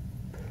know,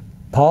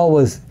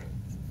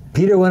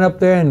 Peter went up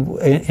there and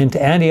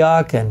into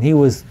Antioch, and he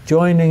was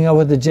joining up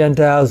with the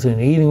Gentiles and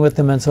eating with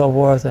them and so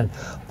forth. And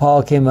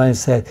Paul came on and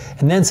said,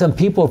 and then some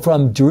people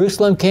from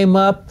Jerusalem came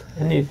up,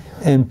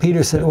 and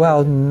Peter said,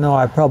 well, no,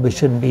 I probably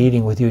shouldn't be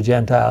eating with you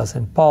Gentiles.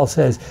 And Paul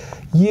says,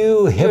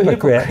 you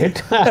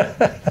hypocrite.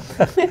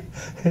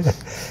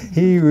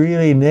 He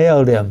really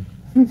nailed him.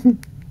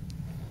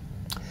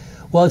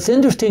 Well, it's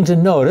interesting to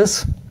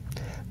notice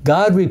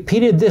God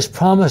repeated this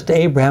promise to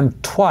Abraham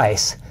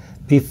twice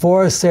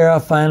before Sarah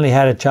finally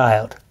had a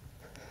child.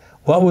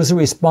 What was the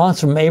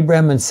response from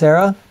Abraham and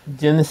Sarah?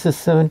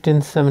 Genesis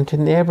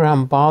 17:17.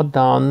 Abraham bowed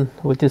down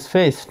with his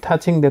face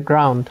touching the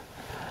ground.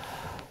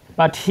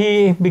 But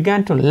he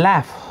began to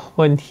laugh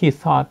when he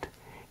thought,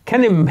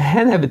 can a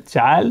man have a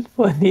child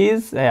when he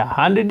is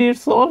 100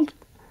 years old?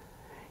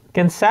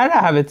 Can Sarah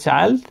have a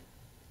child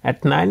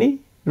at 90?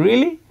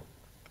 Really?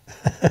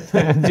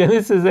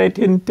 Genesis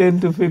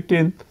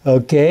 18:10-15.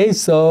 Okay,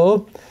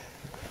 so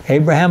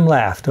Abraham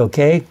laughed,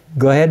 okay?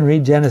 Go ahead and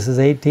read Genesis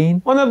 18.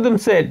 One of them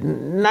said,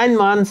 9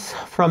 months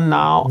from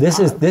now... This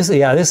is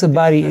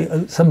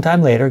about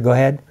sometime later. Go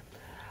ahead.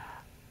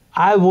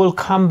 I will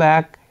come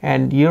back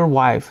and your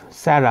wife,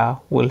 Sarah,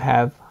 will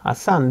have a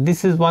son.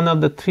 This is one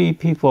of the 3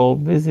 people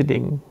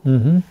visiting.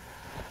 Mm-hmm.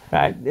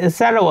 Right?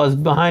 Sarah was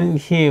behind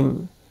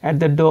him at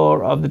the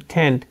door of the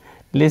tent,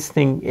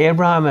 listening.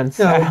 Abraham and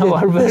Sarah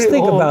were very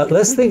old.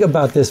 Let's think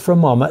about this for a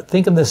moment.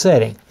 Think of the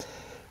setting.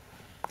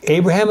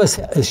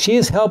 She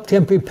has helped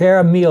him prepare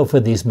a meal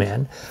for these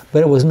men,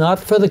 but it was not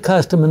for the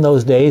custom in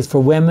those days for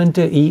women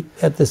to eat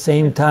at the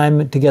same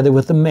time together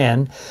with the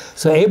men.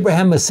 So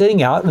Abraham is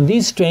sitting out, and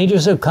these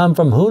strangers have come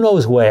from who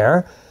knows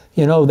where.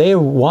 You know, they are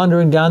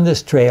wandering down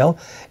this trail,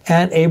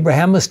 and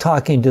Abraham is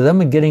talking to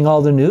them and getting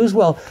all the news.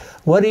 Well,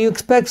 what do you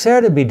expect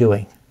Sarah to be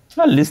doing?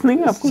 Well,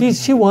 listening, of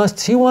course. She wants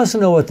to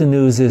know what the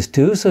news is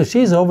too. So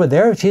she's over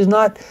there. She's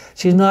not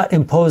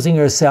imposing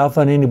herself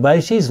on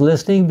anybody. She's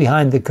listening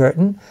behind the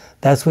curtain.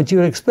 That's what you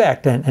would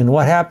expect. And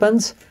what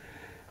happens?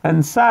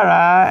 And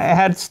Sarah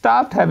had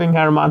stopped having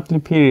her monthly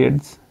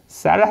periods.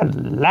 Sarah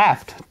had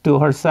laughed to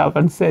herself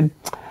and said,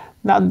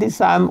 now this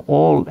I'm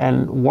old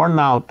and worn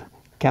out.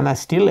 Can I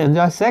still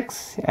enjoy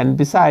sex? And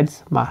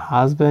besides, my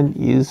husband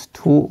is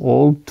too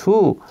old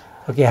too.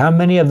 Okay, how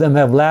many of them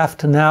have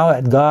laughed now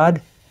at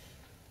God?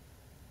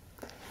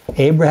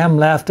 Abraham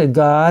laughed at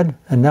God,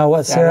 and now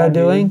what's Sarah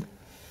doing?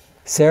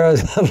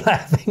 Sarah's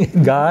laughing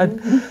at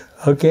God.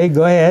 Okay,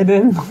 go ahead.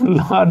 Then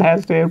the Lord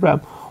asked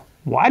Abraham,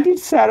 why did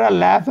Sarah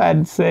laugh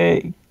and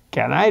say,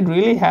 can I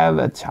really have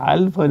a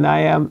child when I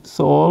am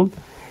so old?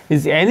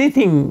 Is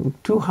anything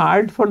too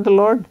hard for the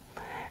Lord?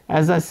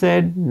 As I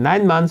said,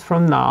 9 months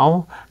from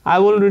now, I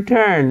will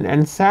return,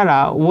 and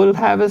Sarah will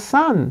have a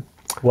son.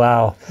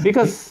 Wow.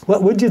 Because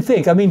what would you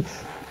think? I mean,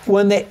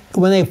 when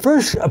they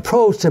first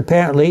approached,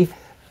 apparently,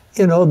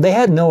 you know, they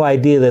had no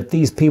idea that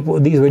these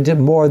were just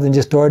more than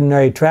just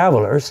ordinary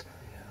travelers.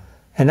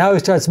 And now he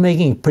starts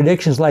making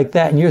predictions like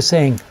that, and you're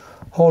saying,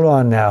 hold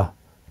on now.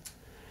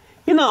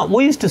 You know,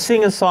 we used to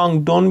sing a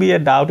song, Don't Be a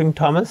Doubting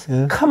Thomas.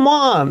 Yeah. Come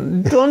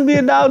on, don't be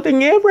a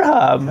doubting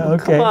Abraham.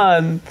 Okay. Come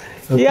on.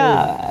 Okay.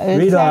 Yeah,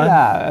 Read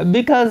Sarah, on.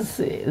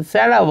 because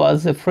Sarah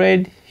was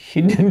afraid,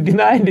 she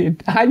denied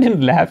it. I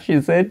didn't laugh,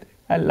 she said.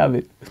 I love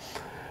it.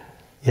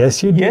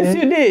 Yes, you did. Yes,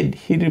 you did,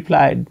 he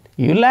replied.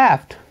 You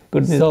laughed.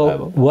 Good news, So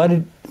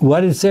Bible.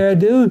 what did Sarah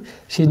do?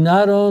 She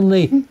not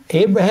only,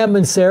 Abraham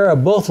and Sarah are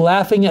both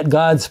laughing at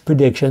God's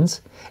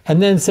predictions,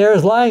 and then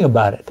Sarah's lying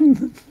about it.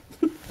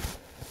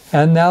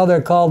 And now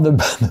they're called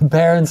the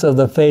parents of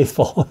the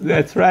faithful.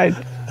 That's right.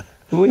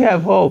 We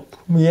have hope.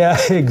 Yeah,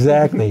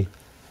 exactly.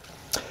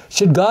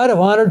 Should God have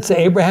honored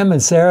Abraham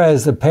and Sarah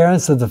as the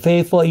parents of the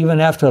faithful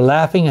even after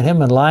laughing at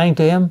him and lying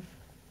to him?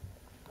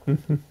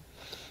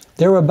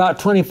 There were about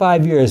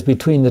 25 years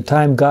between the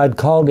time God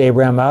called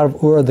Abraham out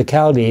of Ur of the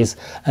Chaldees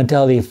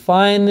until he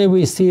finally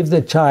received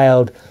the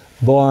child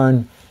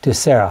born to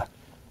Sarah.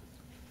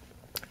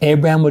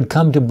 Abraham would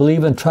come to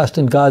believe and trust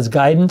in God's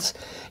guidance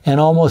in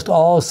almost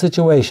all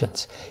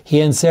situations.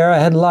 He and Sarah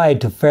had lied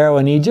to Pharaoh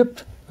in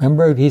Egypt.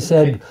 Remember, he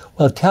said,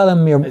 "Well, tell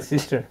him you're my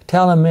sister.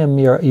 Tell him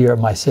you're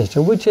my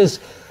sister," which is,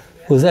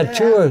 was that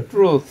true or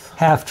truth?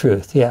 Half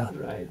truth, yeah.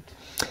 Right.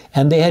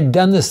 And they had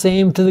done the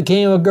same to the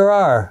king of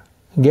Gerar,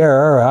 I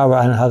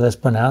don't know how that's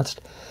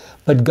pronounced.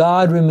 But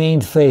God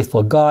remained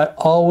faithful. God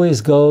always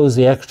goes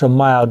the extra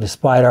mile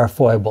despite our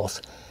foibles.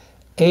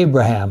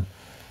 Abraham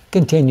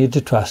continued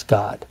to trust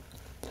God.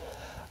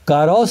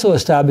 God also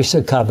established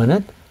a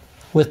covenant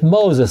with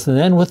Moses and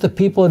then with the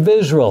people of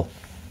Israel.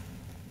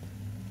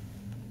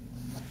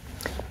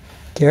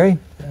 Gary?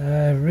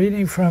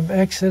 Reading from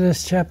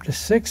Exodus chapter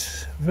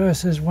 6,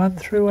 verses 1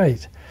 through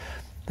 8.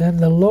 Then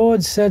the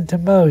Lord said to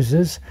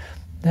Moses,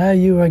 "Now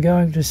you are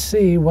going to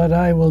see what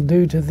I will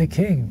do to the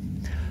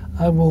king.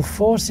 I will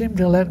force him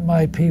to let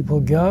my people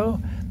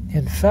go.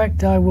 In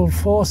fact, I will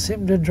force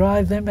him to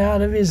drive them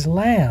out of his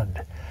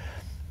land."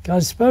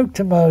 God spoke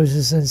to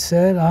Moses and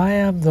said, "I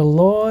am the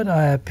Lord.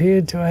 I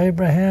appeared to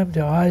Abraham,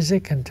 to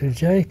Isaac, and to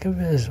Jacob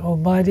as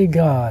Almighty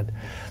God.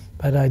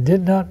 But I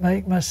did not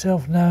make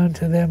myself known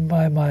to them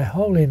by my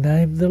holy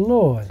name, the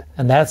Lord."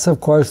 And that's, of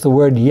course, the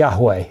word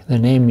Yahweh, the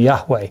name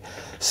Yahweh.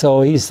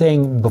 So he's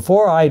saying,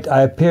 before I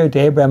appeared to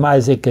Abraham,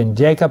 Isaac, and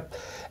Jacob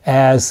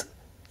as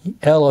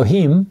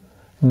Elohim,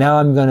 now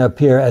I'm going to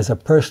appear as a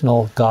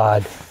personal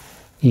God,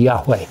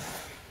 Yahweh.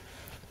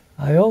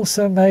 I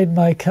also made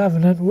my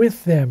covenant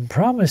with them,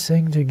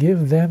 promising to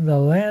give them the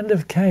land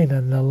of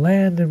Canaan, the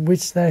land in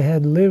which they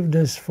had lived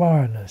as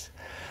foreigners.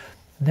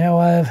 Now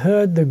I have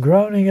heard the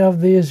groaning of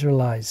the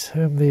Israelites,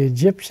 whom the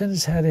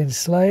Egyptians had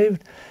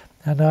enslaved,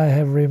 and I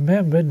have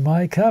remembered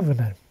my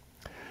covenant.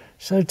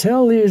 So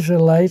tell the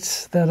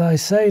Israelites that I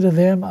say to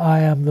them, "I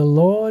am the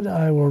Lord.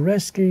 I will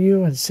rescue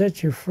you and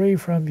set you free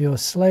from your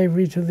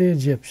slavery to the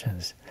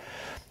Egyptians.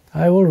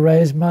 I will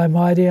raise my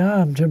mighty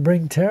arm to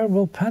bring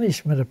terrible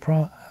punishment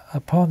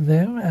upon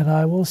them, and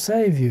I will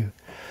save you.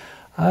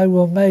 I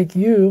will make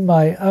you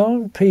my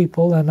own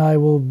people, and I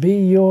will be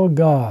your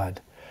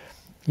God.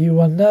 You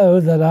will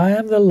know that I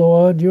am the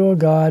Lord your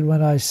God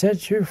when I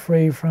set you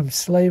free from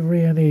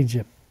slavery in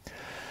Egypt."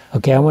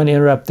 Okay, I want to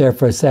interrupt there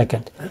for a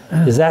second.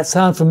 Does that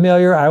sound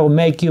familiar? I will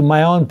make you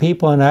my own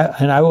people, and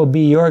I will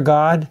be your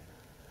God.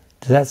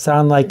 Does that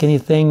sound like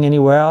anything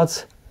anywhere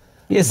else?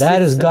 Yes,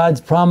 that is God's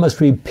promise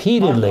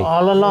repeatedly.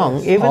 All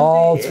along, even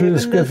all through even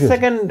Scripture. The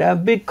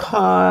second big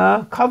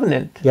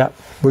covenant. Yeah,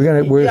 I'm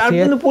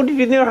going to put it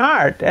in your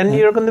heart, and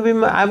you're going to be.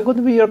 I'm going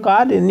to be your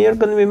God, and you're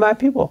going to be my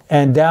people.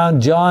 And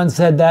John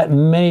said that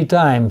many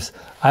times.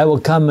 I will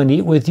come and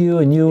eat with you,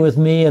 and you with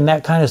me, and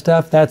that kind of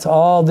stuff. That's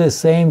all this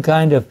same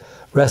kind of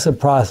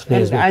reciprocity.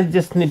 And I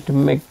just need to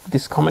make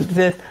this comment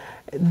that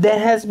there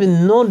has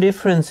been no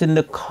difference in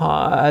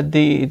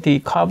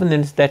the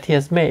covenants that He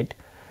has made.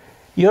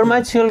 You're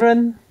my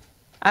children,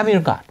 I'm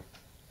your God.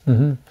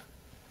 Mm-hmm.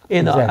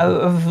 You know,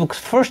 exactly.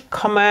 First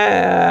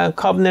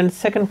covenant,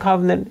 second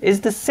covenant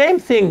is the same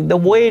thing. The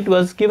way it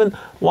was given,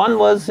 one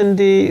was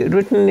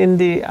written in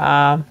the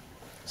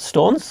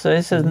stones. So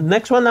he says,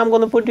 next one I'm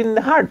going to put in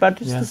the heart,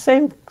 but it's the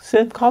same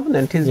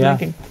covenant he's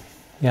making.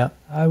 Yeah.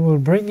 I will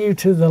bring you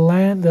to the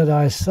land that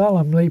I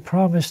solemnly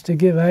promised to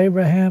give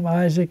Abraham,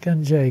 Isaac,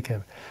 and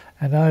Jacob,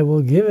 and I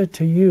will give it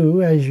to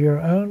you as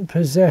your own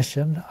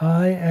possession.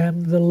 I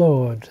am the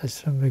Lord. That's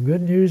from the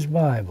Good News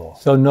Bible.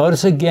 So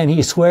notice again,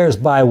 he swears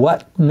by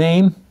what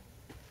name?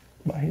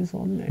 By his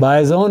own name. By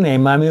his own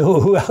name. I mean,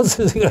 who else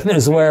is he going to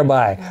swear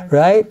by,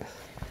 right?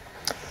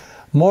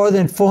 More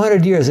than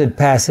 400 years had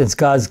passed since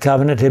God's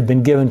covenant had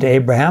been given to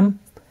Abraham.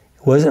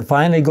 Was it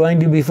finally going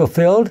to be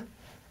fulfilled?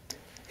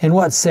 In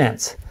what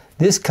sense?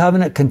 This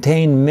covenant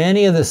contained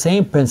many of the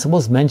same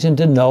principles mentioned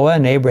to Noah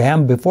and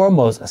Abraham before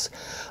Moses.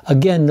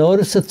 Again,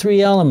 notice the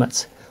three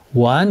elements.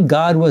 One,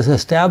 God was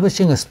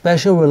establishing a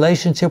special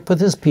relationship with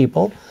his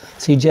people.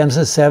 See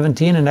Genesis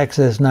 17 and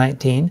Exodus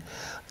 19.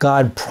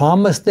 God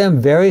promised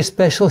them very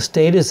special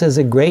status as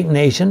a great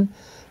nation.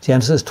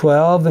 Genesis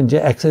 12 and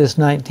Exodus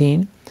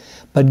 19.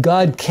 But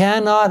God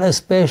cannot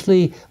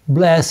especially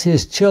bless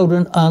his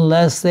children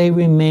unless they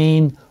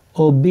remain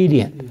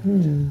obedient.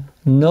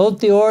 Note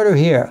the order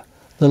here.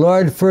 The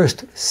Lord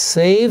first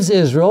saves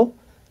Israel,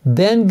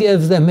 then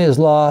gives them his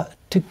law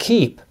to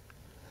keep.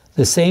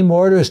 The same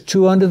order is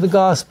true under the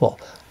gospel.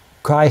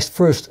 Christ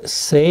first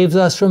saves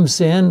us from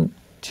sin,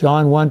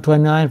 John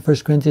 1:29,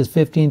 1 Corinthians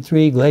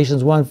 15:3,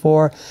 Galatians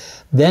 1:4,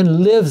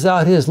 then lives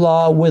out his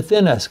law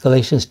within us,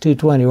 Galatians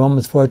 2:20,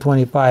 Romans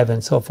 4:25,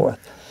 and so forth.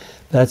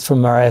 That's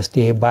from our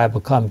SDA Bible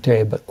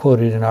commentary, but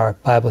quoted in our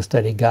Bible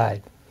study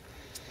guide.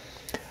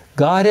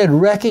 God had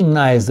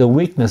recognized the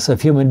weakness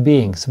of human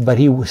beings, but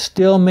he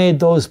still made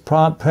those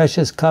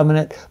precious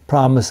covenant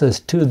promises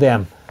to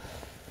them.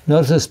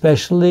 Notice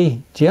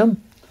especially,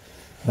 Jim?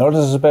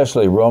 Notice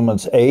especially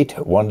Romans 8,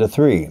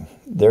 1-3.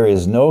 There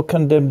is no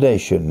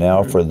condemnation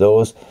now for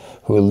those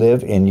who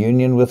live in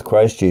union with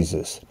Christ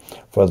Jesus.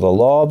 For the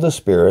law of the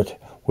Spirit,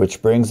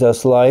 which brings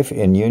us life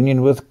in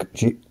union with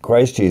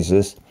Christ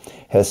Jesus,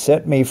 has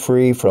set me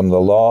free from the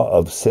law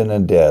of sin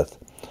and death.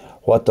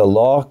 What the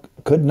law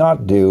could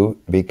not do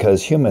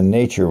because human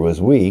nature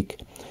was weak,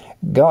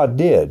 God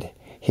did.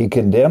 He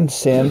condemned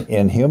sin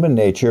in human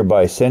nature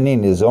by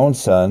sending his own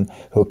Son,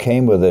 who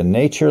came with a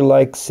nature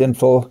like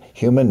sinful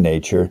human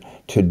nature,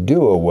 to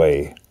do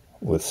away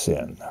with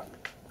sin.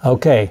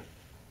 Okay.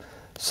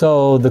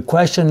 So the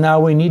question now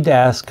we need to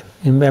ask,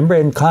 remember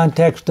in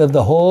context of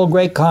the whole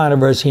great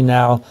controversy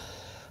now,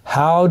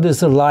 how does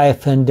the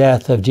life and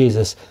death of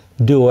Jesus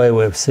do away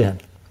with sin?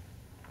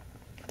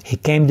 He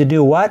came to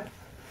do what?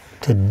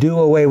 To do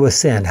away with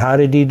sin. How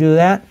did he do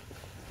that?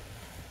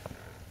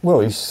 Well,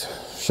 he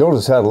showed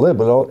us how to live,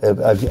 but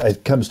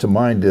it comes to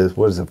mind,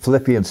 what is it,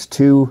 Philippians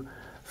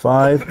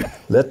 2:5?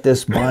 Let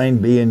this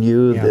mind be in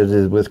you that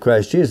is with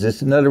Christ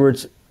Jesus. In other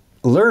words,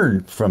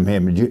 learn from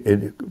him.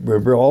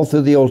 Remember, all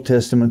through the Old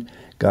Testament,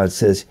 God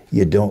says,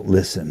 you don't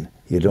listen.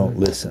 You don't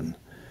listen.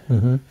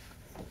 Mm-hmm.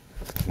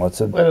 What's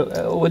it?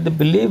 Well, with the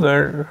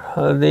believer,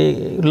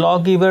 the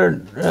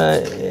lawgiver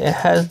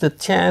has the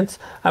chance,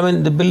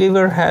 the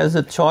believer has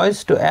a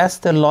choice to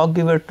ask the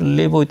lawgiver to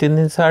live within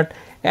his heart,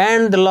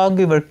 and the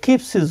lawgiver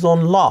keeps his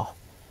own law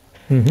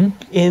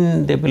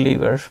in the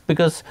believer.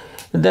 Because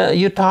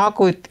you talk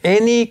with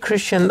any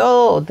Christian,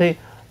 the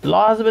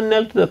law has been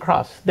nailed to the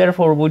cross,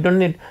 therefore we don't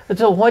need.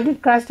 So why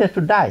did Christ have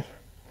to die?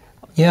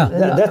 Yeah,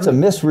 that's a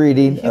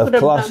misreading of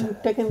Colossians.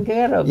 Taken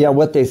care of. Yeah,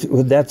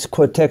 that's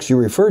what text you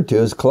referred to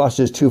is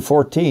Colossians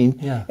 2:14,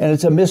 and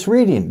it's a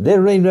misreading. They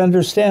don't even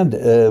understand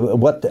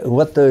what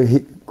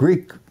the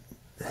Greek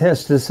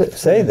has to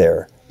say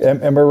there.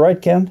 Am I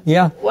right, Ken?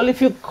 Yeah. Well, if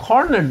you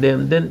corner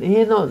them, then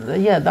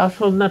thou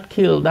shalt not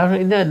kill.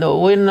 No,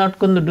 we're not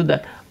going to do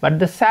that. But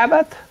the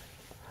Sabbath,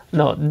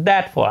 no,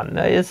 that one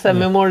is a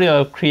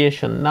memorial of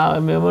creation. Now,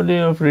 a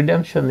memorial of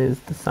redemption is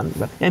the Son.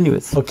 But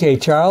anyways. Okay,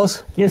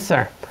 Charles. Yes,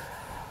 sir.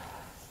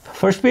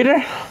 1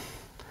 Peter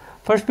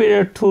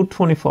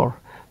 2:24.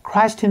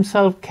 Christ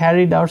himself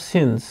carried our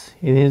sins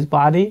in his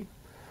body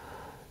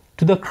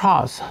to the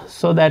cross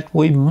so that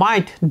we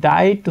might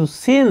die to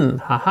sin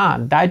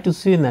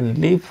and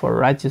live for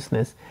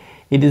righteousness.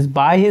 It is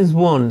by his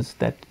wounds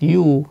that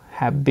you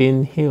have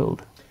been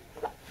healed.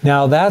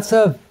 Now that's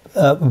a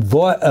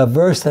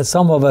verse that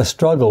some of us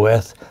struggle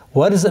with.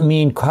 What does it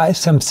mean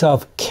Christ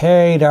himself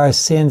carried our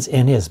sins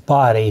in his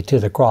body to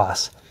the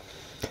cross?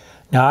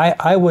 Now,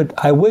 I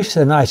wish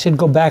that I should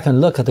go back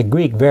and look at the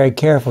Greek very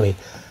carefully.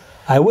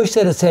 I wish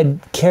that it said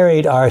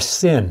carried our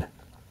sin,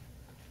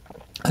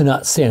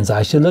 not sins.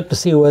 I should look to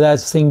see whether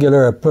that's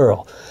singular or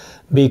plural,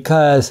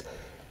 because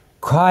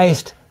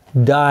Christ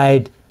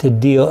died to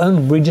deal,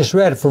 and we just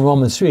read it from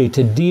Romans 3,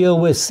 to deal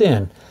with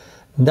sin.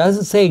 It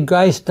doesn't say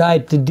Christ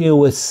died to deal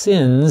with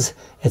sins.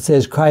 It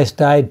says Christ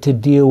died to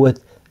deal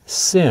with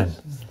sin.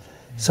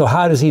 So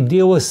how does he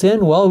deal with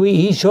sin? Well,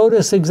 he showed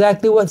us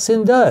exactly what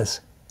sin does.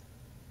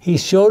 He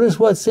showed us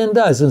what sin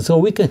does, and so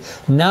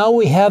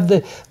we have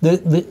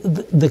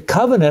the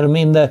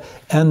covenant.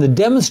 And the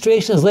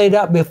demonstration is laid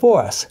out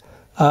before us.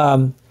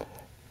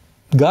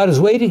 God is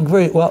waiting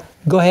for it. Well,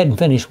 go ahead and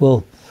finish.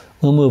 We'll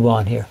move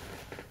on here.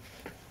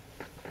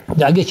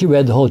 I guess you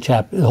read the whole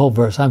chapter, the whole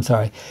verse. I'm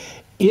sorry.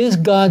 Is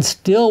God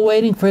still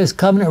waiting for his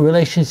covenant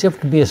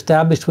relationship to be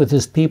established with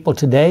his people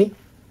today?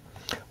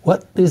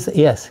 What is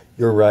yes?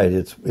 You're right.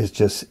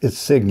 It's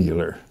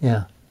singular.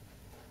 Yeah.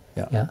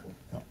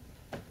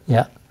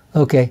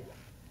 Okay.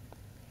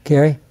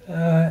 Carrie?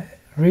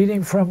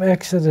 Reading from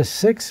Exodus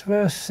 6,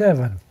 verse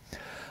 7.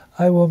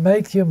 I will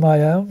make you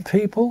my own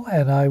people,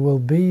 and I will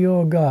be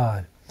your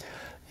God.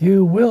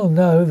 You will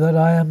know that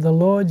I am the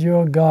Lord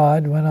your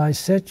God when I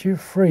set you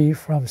free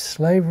from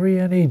slavery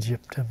in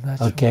Egypt. And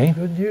that's okay.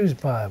 Good News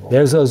Bible.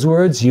 There's those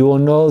words. You will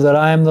know that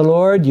I am the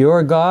Lord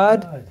your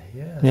God.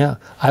 Yes. Yeah.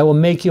 I will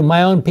make you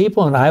my own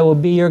people, and I will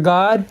be your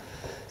God.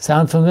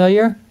 Sound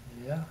familiar?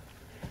 Yeah.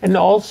 And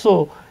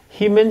also,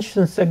 he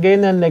mentions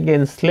again and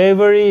again,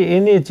 slavery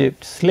in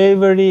Egypt,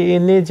 slavery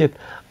in Egypt.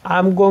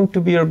 I'm going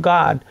to be your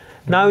God.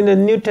 Now in the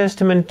New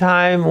Testament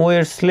time,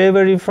 we're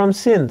slavery from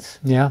sins.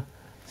 Yeah.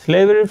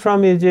 Slavery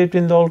from Egypt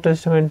in the Old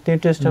Testament, New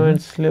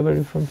Testament,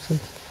 slavery from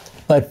sins.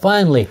 But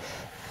finally,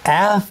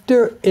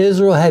 after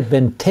Israel had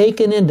been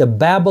taken into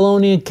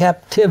Babylonian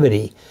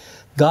captivity,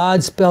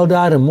 God spelled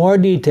out in more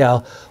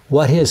detail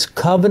what his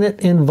covenant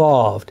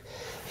involved.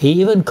 He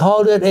even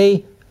called it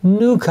a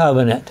new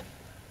covenant.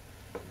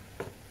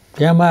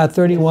 Jeremiah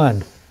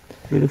 31.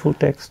 Beautiful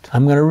text.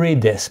 I'm going to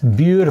read this.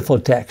 Beautiful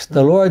text.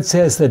 The Lord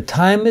says the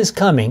time is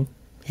coming.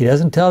 He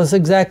doesn't tell us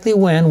exactly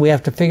when. We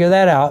have to figure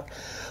that out.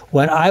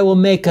 When I will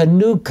make a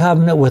new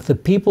covenant with the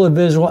people of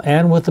Israel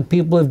and with the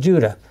people of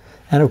Judah.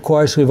 And of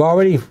course, we've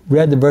already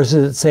read the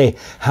verses that say,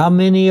 how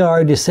many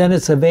are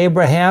descendants of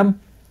Abraham?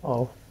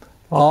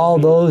 All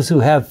those who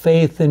have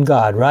faith in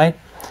God, right?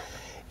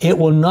 It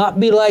will not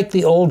be like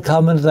the old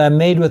covenant that I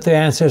made with their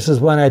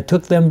ancestors when I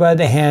took them by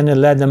the hand and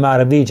led them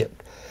out of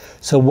Egypt.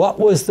 So what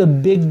was the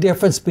big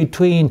difference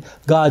between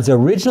God's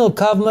original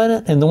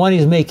covenant and the one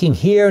he's making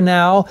here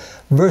now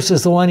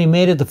versus the one he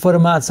made at the foot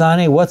of Mount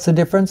Sinai? What's the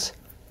difference?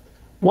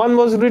 One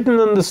was written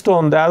on the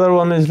stone, the other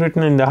one is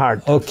written in the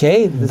heart.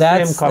 Okay,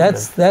 that's one.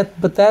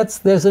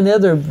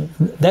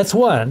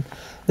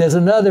 There's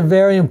another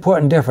very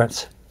important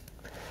difference.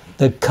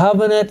 The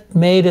covenant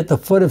made at the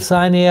foot of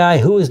Sinai,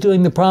 who was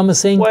doing the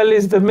promising? Well,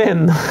 it's the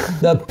men.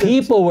 The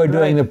people were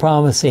doing the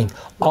promising.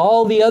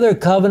 All the other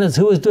covenants,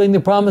 who was doing the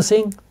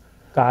promising?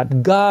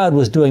 God. God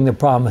was doing the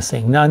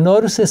promising. Now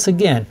notice this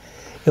again.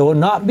 It will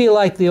not be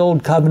like the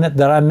old covenant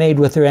that I made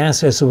with their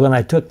ancestors when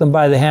I took them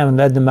by the hand and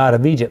led them out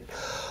of Egypt.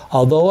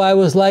 Although I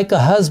was like a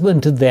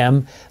husband to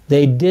them,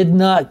 they did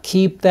not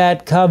keep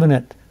that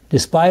covenant,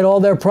 despite all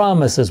their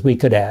promises, we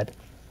could add.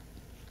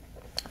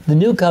 The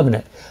new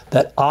covenant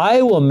that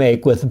I will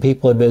make with the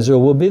people of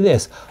Israel will be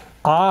this.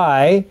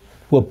 I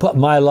will put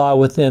my law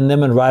within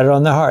them and write it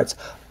on their hearts.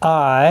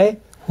 I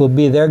will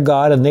be their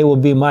God and they will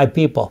be my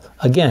people.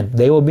 Again,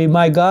 they will be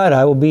my God.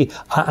 I will be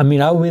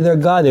their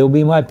God. They will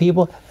be my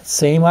people.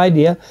 Same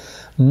idea.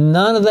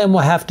 None of them will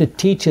have to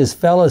teach his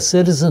fellow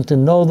citizens to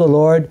know the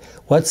Lord.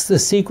 What's the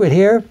secret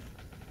here?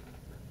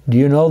 Do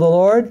you know the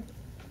Lord?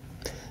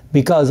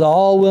 Because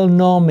all will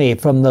know me,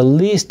 from the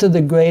least to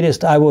the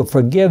greatest. I will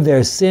forgive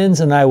their sins,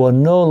 and I will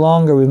no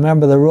longer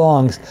remember the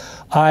wrongs.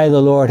 I,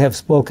 the Lord, have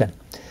spoken.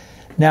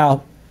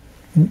 Now,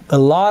 a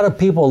lot of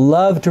people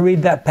love to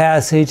read that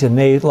passage, and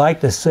they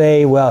like to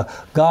say, well,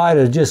 God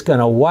is just going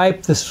to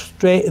wipe the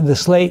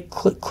slate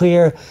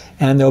clear,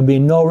 and there'll be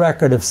no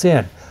record of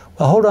sin.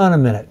 Well, hold on a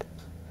minute.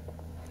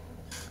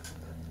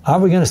 Are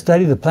we going to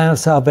study the plan of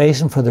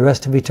salvation for the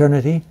rest of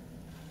eternity?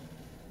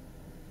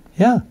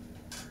 Yeah.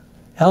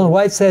 Ellen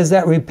White says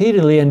that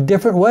repeatedly in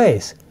different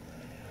ways.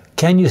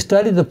 Can you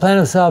study the plan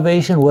of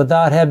salvation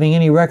without having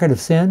any record of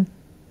sin?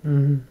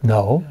 Mm-hmm.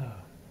 No.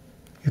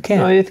 You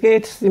can't. No,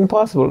 it's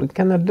impossible. You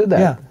cannot do that.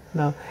 Yeah.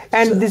 No.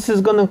 And this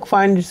is going to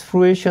find its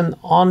fruition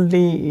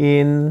only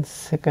in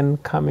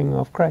second coming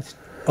of Christ.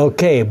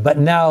 Okay, but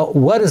now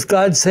what does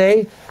God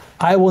say?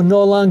 I will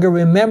no longer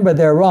remember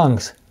their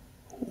wrongs.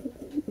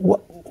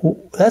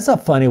 That's a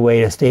funny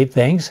way to state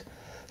things.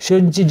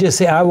 Shouldn't you just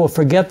say, I will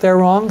forget their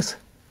wrongs?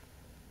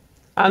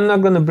 I'm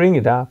not going to bring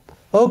it up.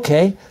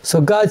 Okay,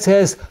 so God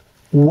says,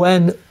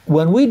 when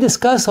we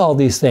discuss all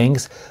these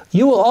things,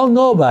 you will all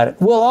know about it.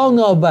 We'll all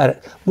know about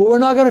it, but we're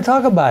not going to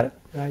talk about it.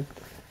 Right.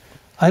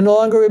 I no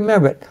longer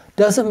remember it.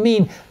 Doesn't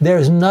mean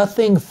there's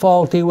nothing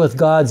faulty with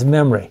God's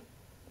memory.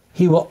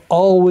 He will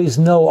always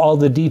know all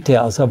the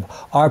details of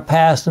our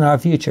past and our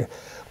future.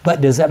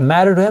 But does that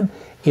matter to him?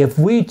 If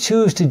we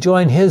choose to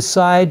join his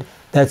side,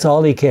 that's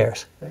all he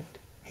cares. Right.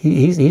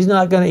 He's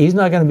not going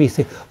to be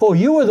saying, oh,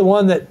 you were the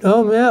one that,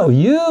 oh no,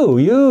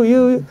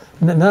 you.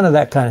 None of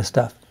that kind of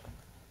stuff.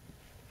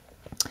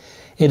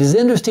 It is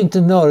interesting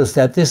to notice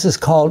that this is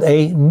called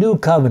a new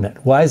covenant.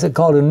 Why is it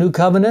called a new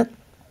covenant?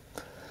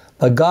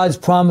 But God's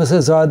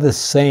promises are the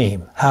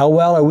same. How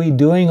well are we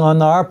doing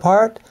on our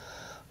part?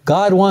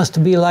 God wants to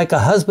be like a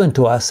husband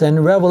to us. And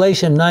in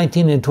Revelation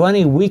 19 and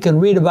 20, we can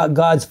read about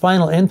God's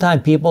final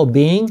end-time people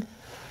being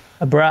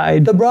a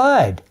bride. The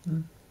bride.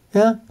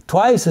 Yeah,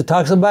 twice it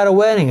talks about a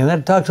wedding, and then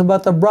it talks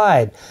about the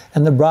bride.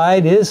 And the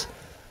bride is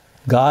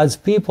God's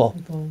people.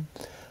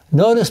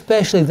 Note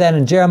especially that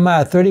in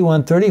Jeremiah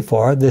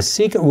 31:34, the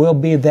secret will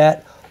be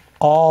that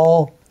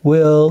all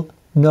will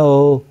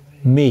know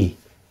me.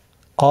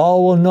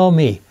 All will know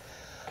me.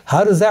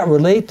 How does that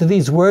relate to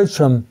these words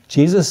from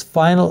Jesus'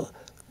 final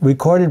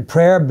recorded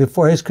prayer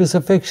before his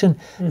crucifixion?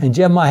 And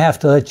Jim, I have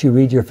to let you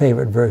read your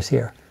favorite verse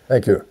here.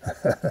 Thank you.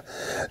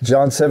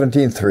 John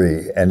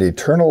 17:3, and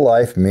eternal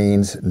life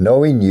means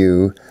knowing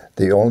you,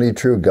 the only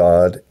true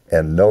God,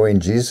 and knowing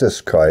Jesus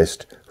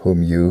Christ,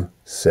 whom you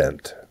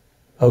sent.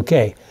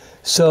 Okay,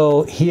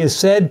 so he is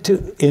said to,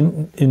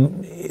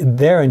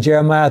 there in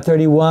Jeremiah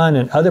 31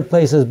 and other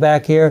places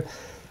back here,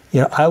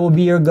 I will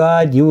be your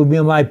God, you will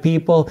be my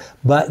people,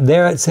 but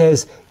there it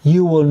says,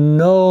 you will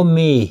know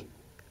me.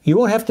 You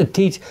won't have to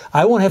teach.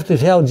 I won't have to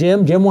tell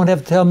Jim. Jim won't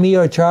have to tell me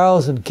or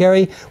Charles and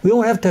Carrie. We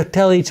won't have to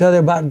tell each other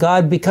about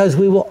God because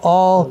we will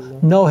all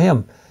know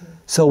him.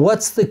 So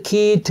what's the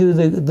key to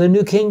the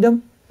new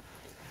kingdom?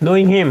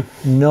 Knowing him.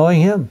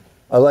 Knowing him.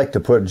 I like to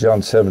put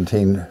John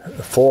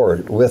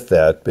 17:4 with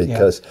that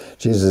because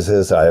Jesus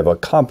says, I have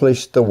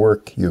accomplished the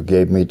work you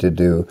gave me to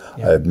do.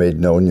 I have made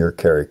known your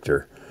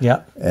character.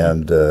 Yeah.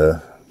 And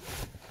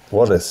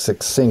what a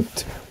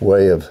succinct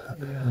way of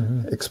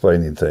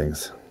explaining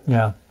things.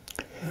 Yeah.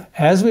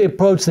 As we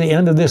approach the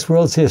end of this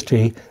world's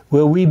history,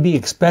 will we be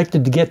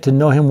expected to get to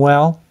know him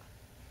well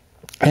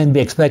and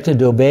be expected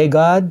to obey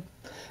God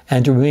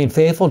and to remain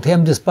faithful to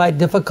him despite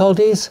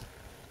difficulties?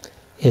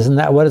 Isn't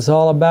that what it's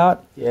all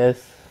about?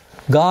 Yes.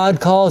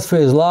 God calls for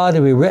his law to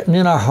be written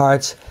in our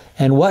hearts.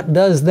 And what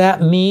does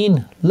that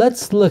mean?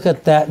 Let's look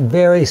at that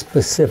very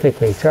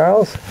specifically.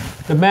 Charles?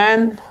 The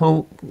man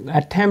who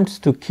attempts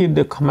to keep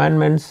the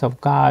commandments of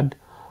God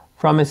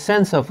from a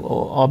sense of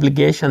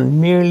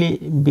obligation merely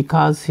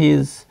because he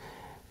is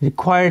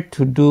required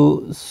to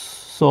do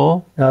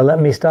So, Now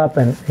let me stop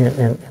and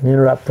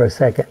interrupt for a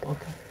second.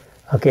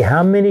 Okay,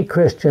 how many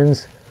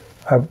Christians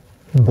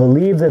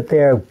believe that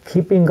they're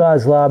keeping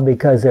God's law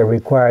because they're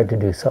required to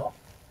do so?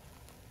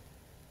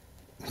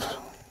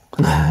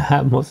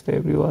 most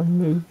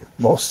everyone, maybe.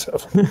 Most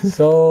of them.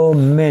 So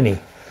many.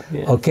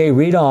 Yeah. Okay,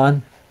 read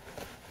on.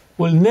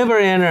 Will never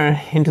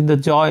enter into the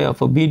joy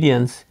of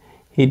obedience.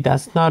 He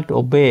does not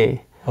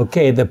obey.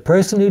 Okay, the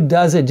person who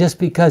does it just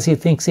because he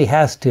thinks he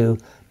has to,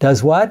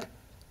 does what?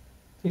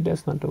 He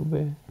does not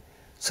obey.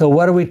 So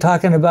what are we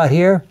talking about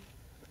here?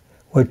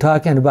 We're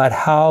talking about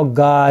how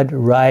God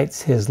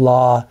writes His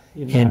law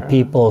in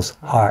people's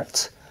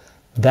hearts.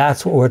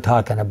 That's what we're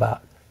talking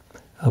about.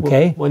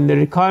 Okay? When the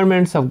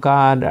requirements of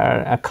God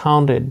are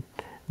accounted,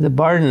 the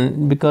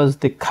burden, because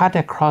they cut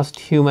across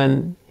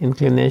human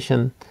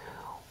inclination,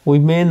 we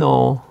may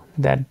know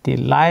that the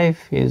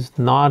life is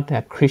not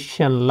a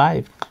Christian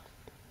life.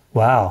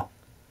 Wow.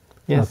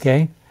 Yes.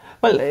 Okay.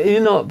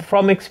 Well,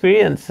 from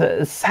experience,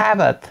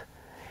 Sabbath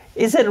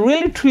is a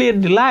really truly a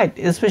delight,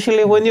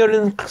 especially when you're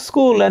in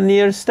school and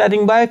you're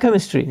studying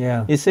biochemistry.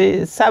 Yeah. You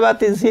say,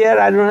 Sabbath is here,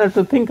 I don't have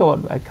to think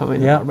about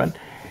biochemistry anymore. But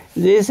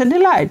it's a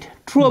delight.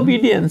 True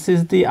obedience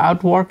is the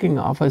outworking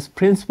of a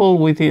principle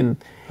within.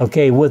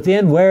 Okay,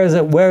 within, where is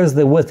it? Where is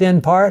the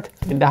within part?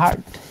 In the heart.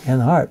 In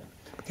the heart.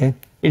 Okay.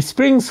 It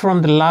springs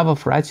from the love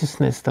of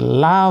righteousness, the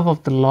love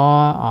of the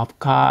law of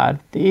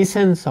God. The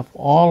essence of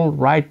all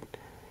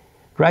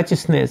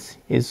righteousness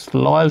is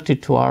loyalty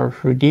to our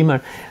Redeemer.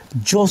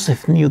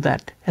 Joseph knew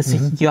that as a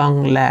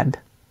young lad.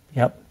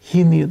 Yep.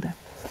 He knew that.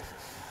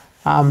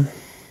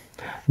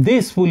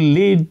 This will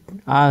lead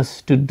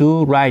us to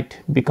do right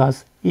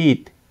because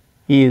it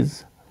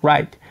is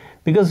right.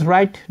 Because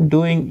right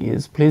doing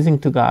is pleasing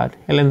to God.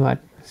 Ellen White,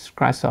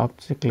 Christ's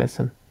Object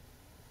Lesson.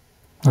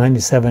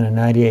 97 and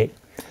 98.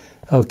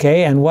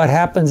 Okay, and what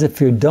happens if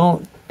you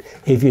do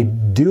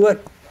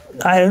it?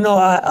 I don't know,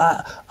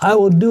 I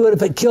will do it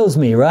if it kills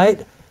me,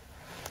 right?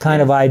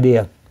 Kind of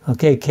idea.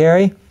 Okay,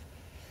 Carrie?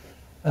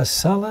 A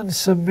sullen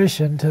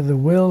submission to the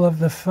will of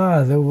the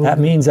Father will... That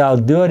means I'll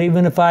do it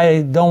even if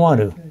I don't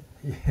want to.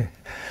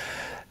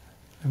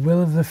 The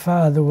will of the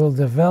Father will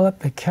develop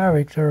the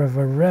character of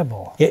a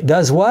rebel. It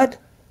does what?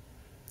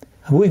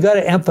 We got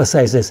to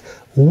emphasize this.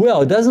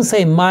 Will. It doesn't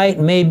say might,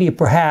 maybe,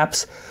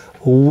 perhaps.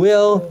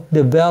 Will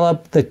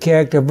develop the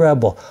character of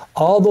rebel.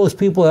 All those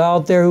people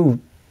out there who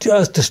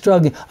just are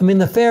struggling. I mean,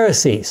 the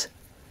Pharisees,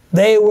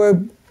 they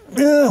were,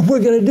 we're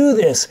going to do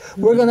this.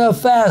 We're going to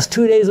fast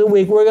 2 days a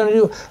week. We're going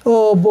to do,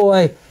 oh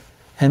boy.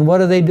 And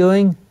what are they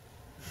doing?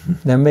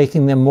 They're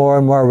making them more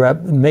and more,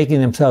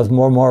 making themselves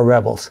more and more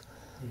rebels.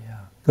 Yeah.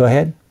 Go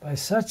ahead. By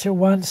such a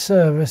one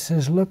service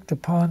is looked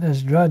upon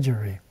as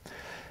drudgery.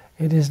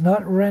 It is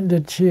not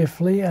rendered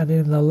cheerfully, and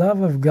in the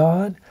love of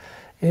God,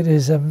 it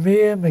is a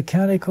mere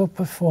mechanical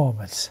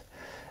performance.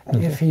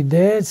 Okay. If he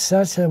dared,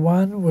 such a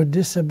one would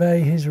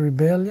disobey his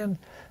rebellion.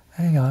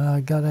 Hang on,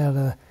 I got out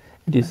of...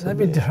 Let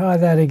me try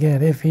that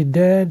again. If he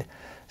dared,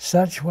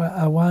 such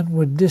a one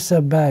would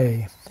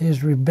disobey.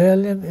 His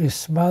rebellion is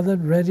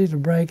smothered, ready to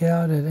break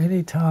out at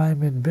any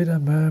time in bitter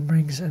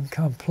murmurings and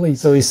complete.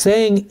 So he's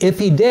saying if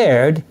he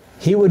dared,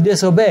 he would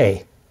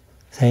disobey.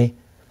 See?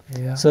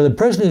 Yeah. So the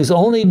person who's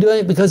only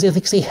doing it because he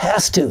thinks he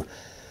has to.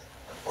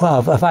 Well,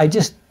 if I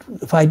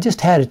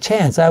just had a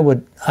chance, I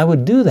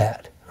would do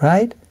that,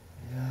 right?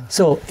 Yeah.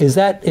 So is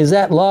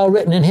that law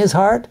written in his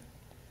heart?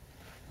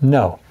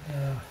 No.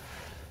 Yeah.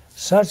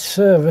 Such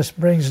service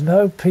brings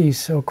no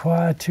peace or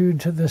quietude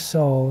to the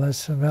soul.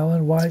 That's from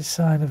Ellen White's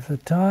Sign of the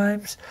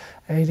Times,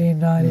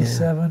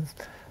 1897,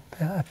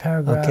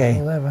 paragraph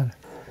 11.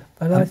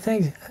 But I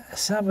think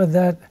some of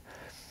that,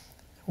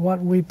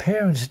 what we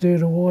parents do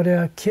toward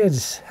our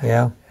kids,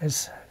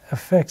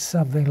 affects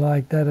something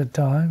like that at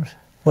times.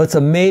 What's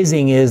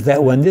amazing is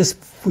that when this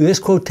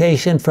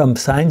quotation from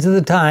Signs of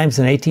the Times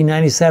in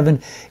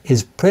 1897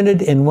 is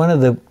printed in one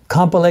of the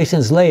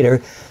compilations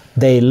later,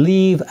 they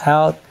leave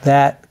out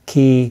that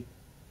key,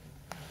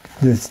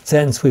 the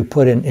sentence we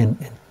put in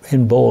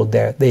bold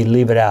there. They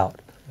leave it out.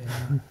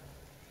 Yeah.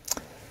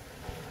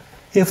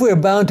 If we are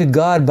bound to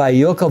God by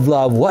yoke of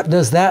love, what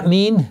does that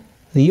mean?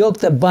 The yoke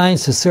that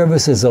binds to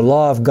service is the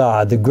law of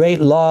God, the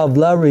great law of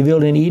love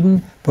revealed in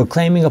Eden,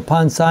 proclaimed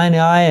upon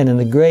Sinai, and in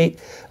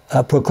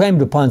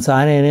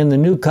the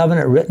new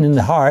covenant written in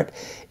the heart,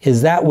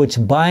 is that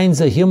which binds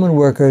the human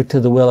worker to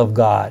the will of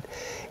God.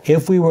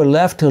 If we were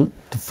left to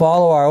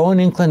follow our own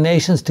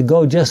inclinations, to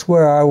go just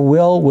where our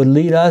will would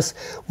lead us,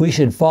 we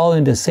should fall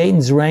into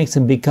Satan's ranks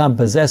and become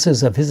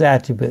possessors of his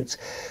attributes.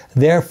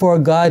 Therefore,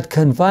 God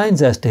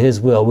confines us to his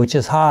will, which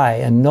is high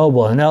and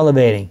noble and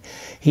elevating.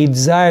 He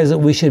desires that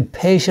we should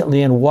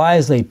patiently and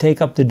wisely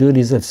take up the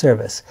duties of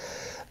service.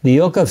 The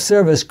yoke of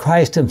service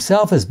Christ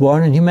himself is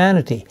born in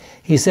humanity.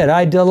 He said,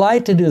 I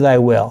delight to do thy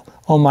will,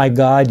 O my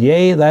God,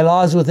 yea, thy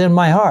law is within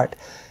my heart.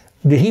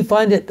 Did he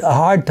find it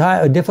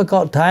a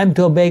difficult time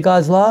to obey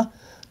God's law?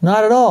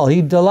 Not at all.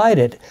 He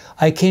delighted.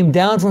 I came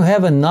down from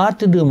heaven not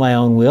to do my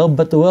own will,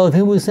 but the will of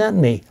him who sent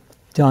me.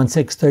 John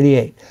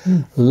 6:38.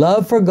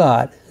 Love for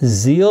God,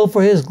 zeal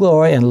for His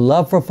glory, and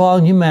love for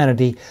fallen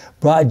humanity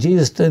brought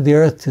Jesus to the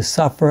earth to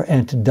suffer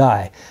and to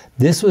die.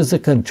 This was the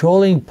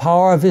controlling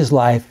power of His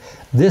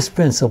life. This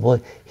principle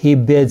He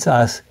bids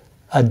us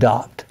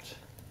adopt.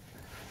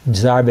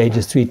 Desire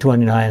pages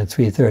 329 and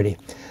 330.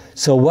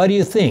 So what do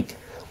you think?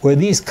 Were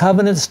these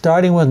covenants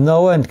starting with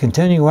Noah and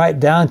continuing right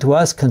down to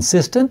us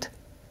consistent?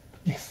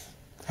 Yes.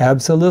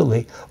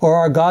 Absolutely. Or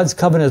are God's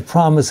covenant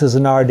promises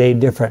in our day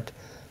different?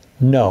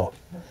 No.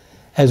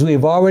 As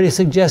we've already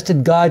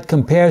suggested, God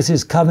compares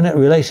His covenant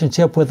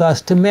relationship with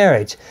us to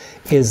marriage.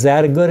 Is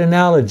that a good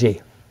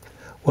analogy?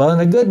 Well, in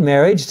a good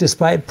marriage,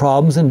 despite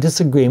problems and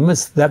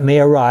disagreements that may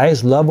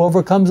arise, love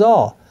overcomes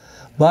all.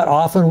 But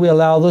often we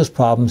allow those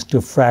problems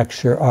to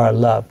fracture our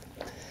love.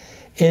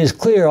 It is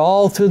clear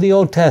all through the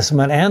Old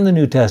Testament and the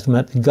New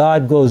Testament that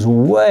God goes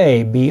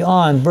way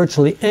beyond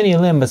virtually any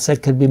limits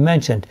that could be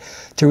mentioned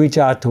to reach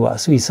out to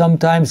us. We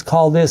sometimes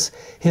call this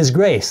His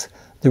grace,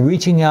 the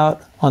reaching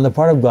out on the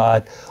part of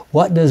God.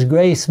 What does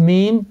grace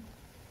mean?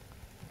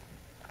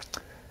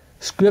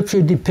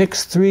 Scripture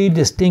depicts three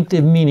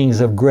distinctive meanings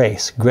of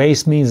grace.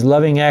 Grace means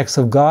loving acts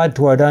of God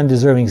toward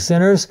undeserving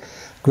sinners.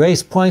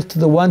 Grace points to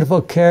the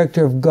wonderful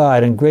character of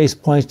God, and grace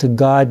points to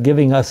God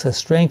giving us the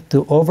strength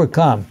to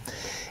overcome.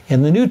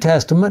 In the New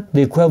Testament,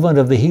 the equivalent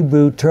of the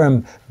Hebrew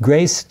term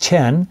grace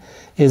chen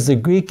is the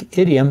Greek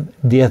idiom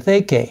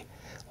diatheke,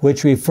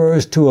 which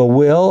refers to a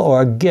will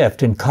or a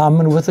gift. In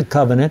common with the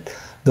covenant,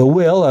 the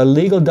will, a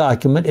legal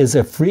document, is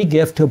a free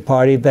gift to a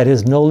party that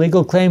has no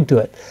legal claim to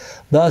it.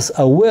 Thus,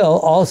 a will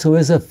also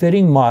is a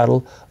fitting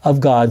model of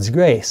God's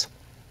grace.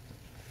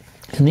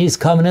 In these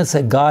covenants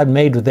that God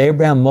made with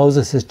Abraham,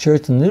 Moses, His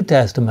church in the New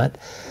Testament,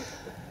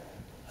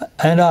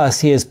 and us,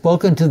 He has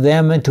spoken to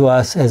them and to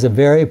us as a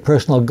very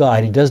personal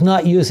God. He does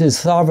not use His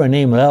sovereign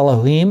name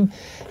Elohim.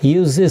 He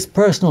uses His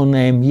personal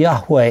name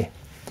Yahweh.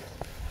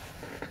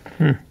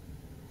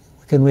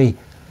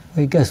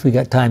 I guess we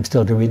got time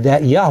still to read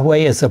that. Yahweh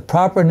is the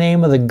proper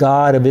name of the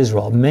God of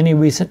Israel. Many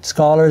recent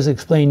scholars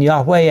explain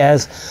Yahweh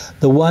as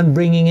the one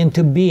bringing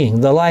into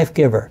being, the life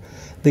giver,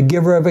 the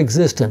giver of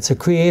existence, a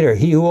creator,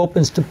 He who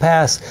opens to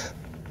pass,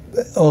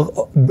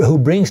 who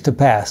brings to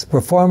pass,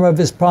 performer of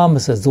His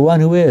promises, the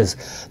one who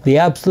is, the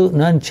absolute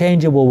and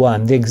unchangeable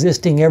one, the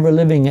existing,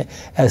 ever-living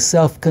as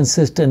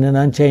self-consistent and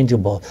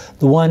unchangeable,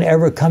 the one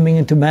ever coming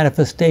into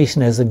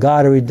manifestation as the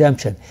God of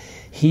redemption.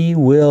 He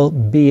will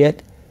be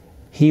it.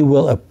 He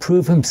will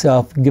approve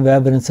Himself, give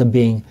evidence of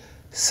being,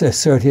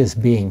 assert His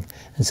being,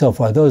 and so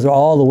forth. Those are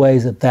all the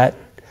ways that that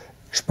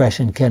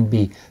expression can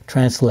be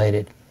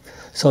translated.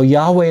 So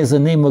Yahweh is the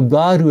name of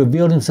God who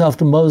revealed Himself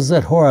to Moses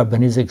at Horeb,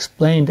 and He's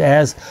explained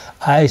as,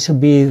 I shall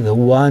be the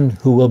one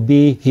who will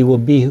be, He will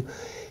be,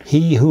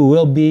 He who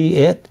will be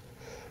it,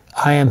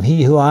 I am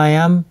He who I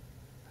am.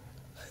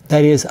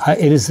 That is,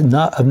 it is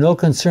not of no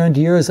concern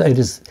to yours, it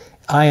is,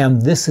 I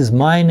am, this is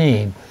my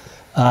name.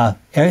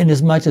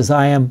 Inasmuch as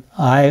I am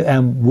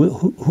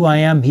who I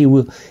am, He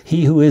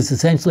who is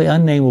essentially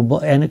unnameable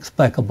and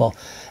inexplicable.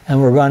 And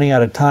we're running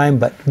out of time,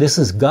 but this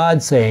is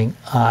God saying,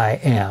 I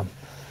am.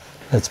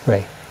 Let's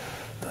pray.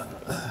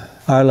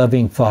 Our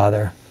loving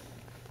Father,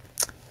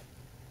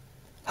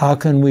 how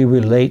can we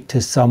relate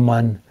to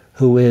someone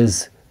who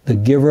is the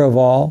giver of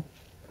all,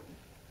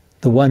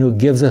 the one who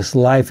gives us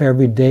life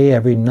every day,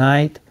 every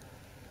night,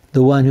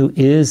 the one who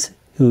is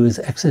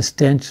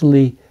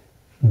existentially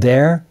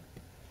there,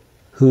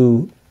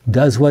 who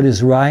does what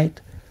is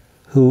right,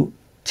 who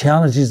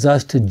challenges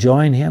us to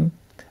join Him,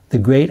 the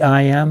great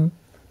I am,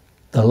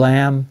 the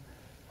Lamb,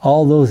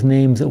 all those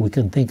names that we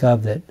can think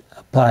of that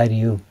apply to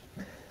You.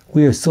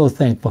 We are so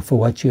thankful for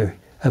what You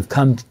have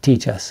come to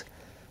teach us.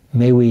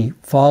 May we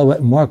follow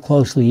it more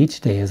closely each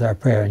day is our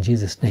prayer in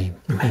Jesus' name.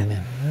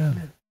 Amen.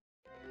 Amen.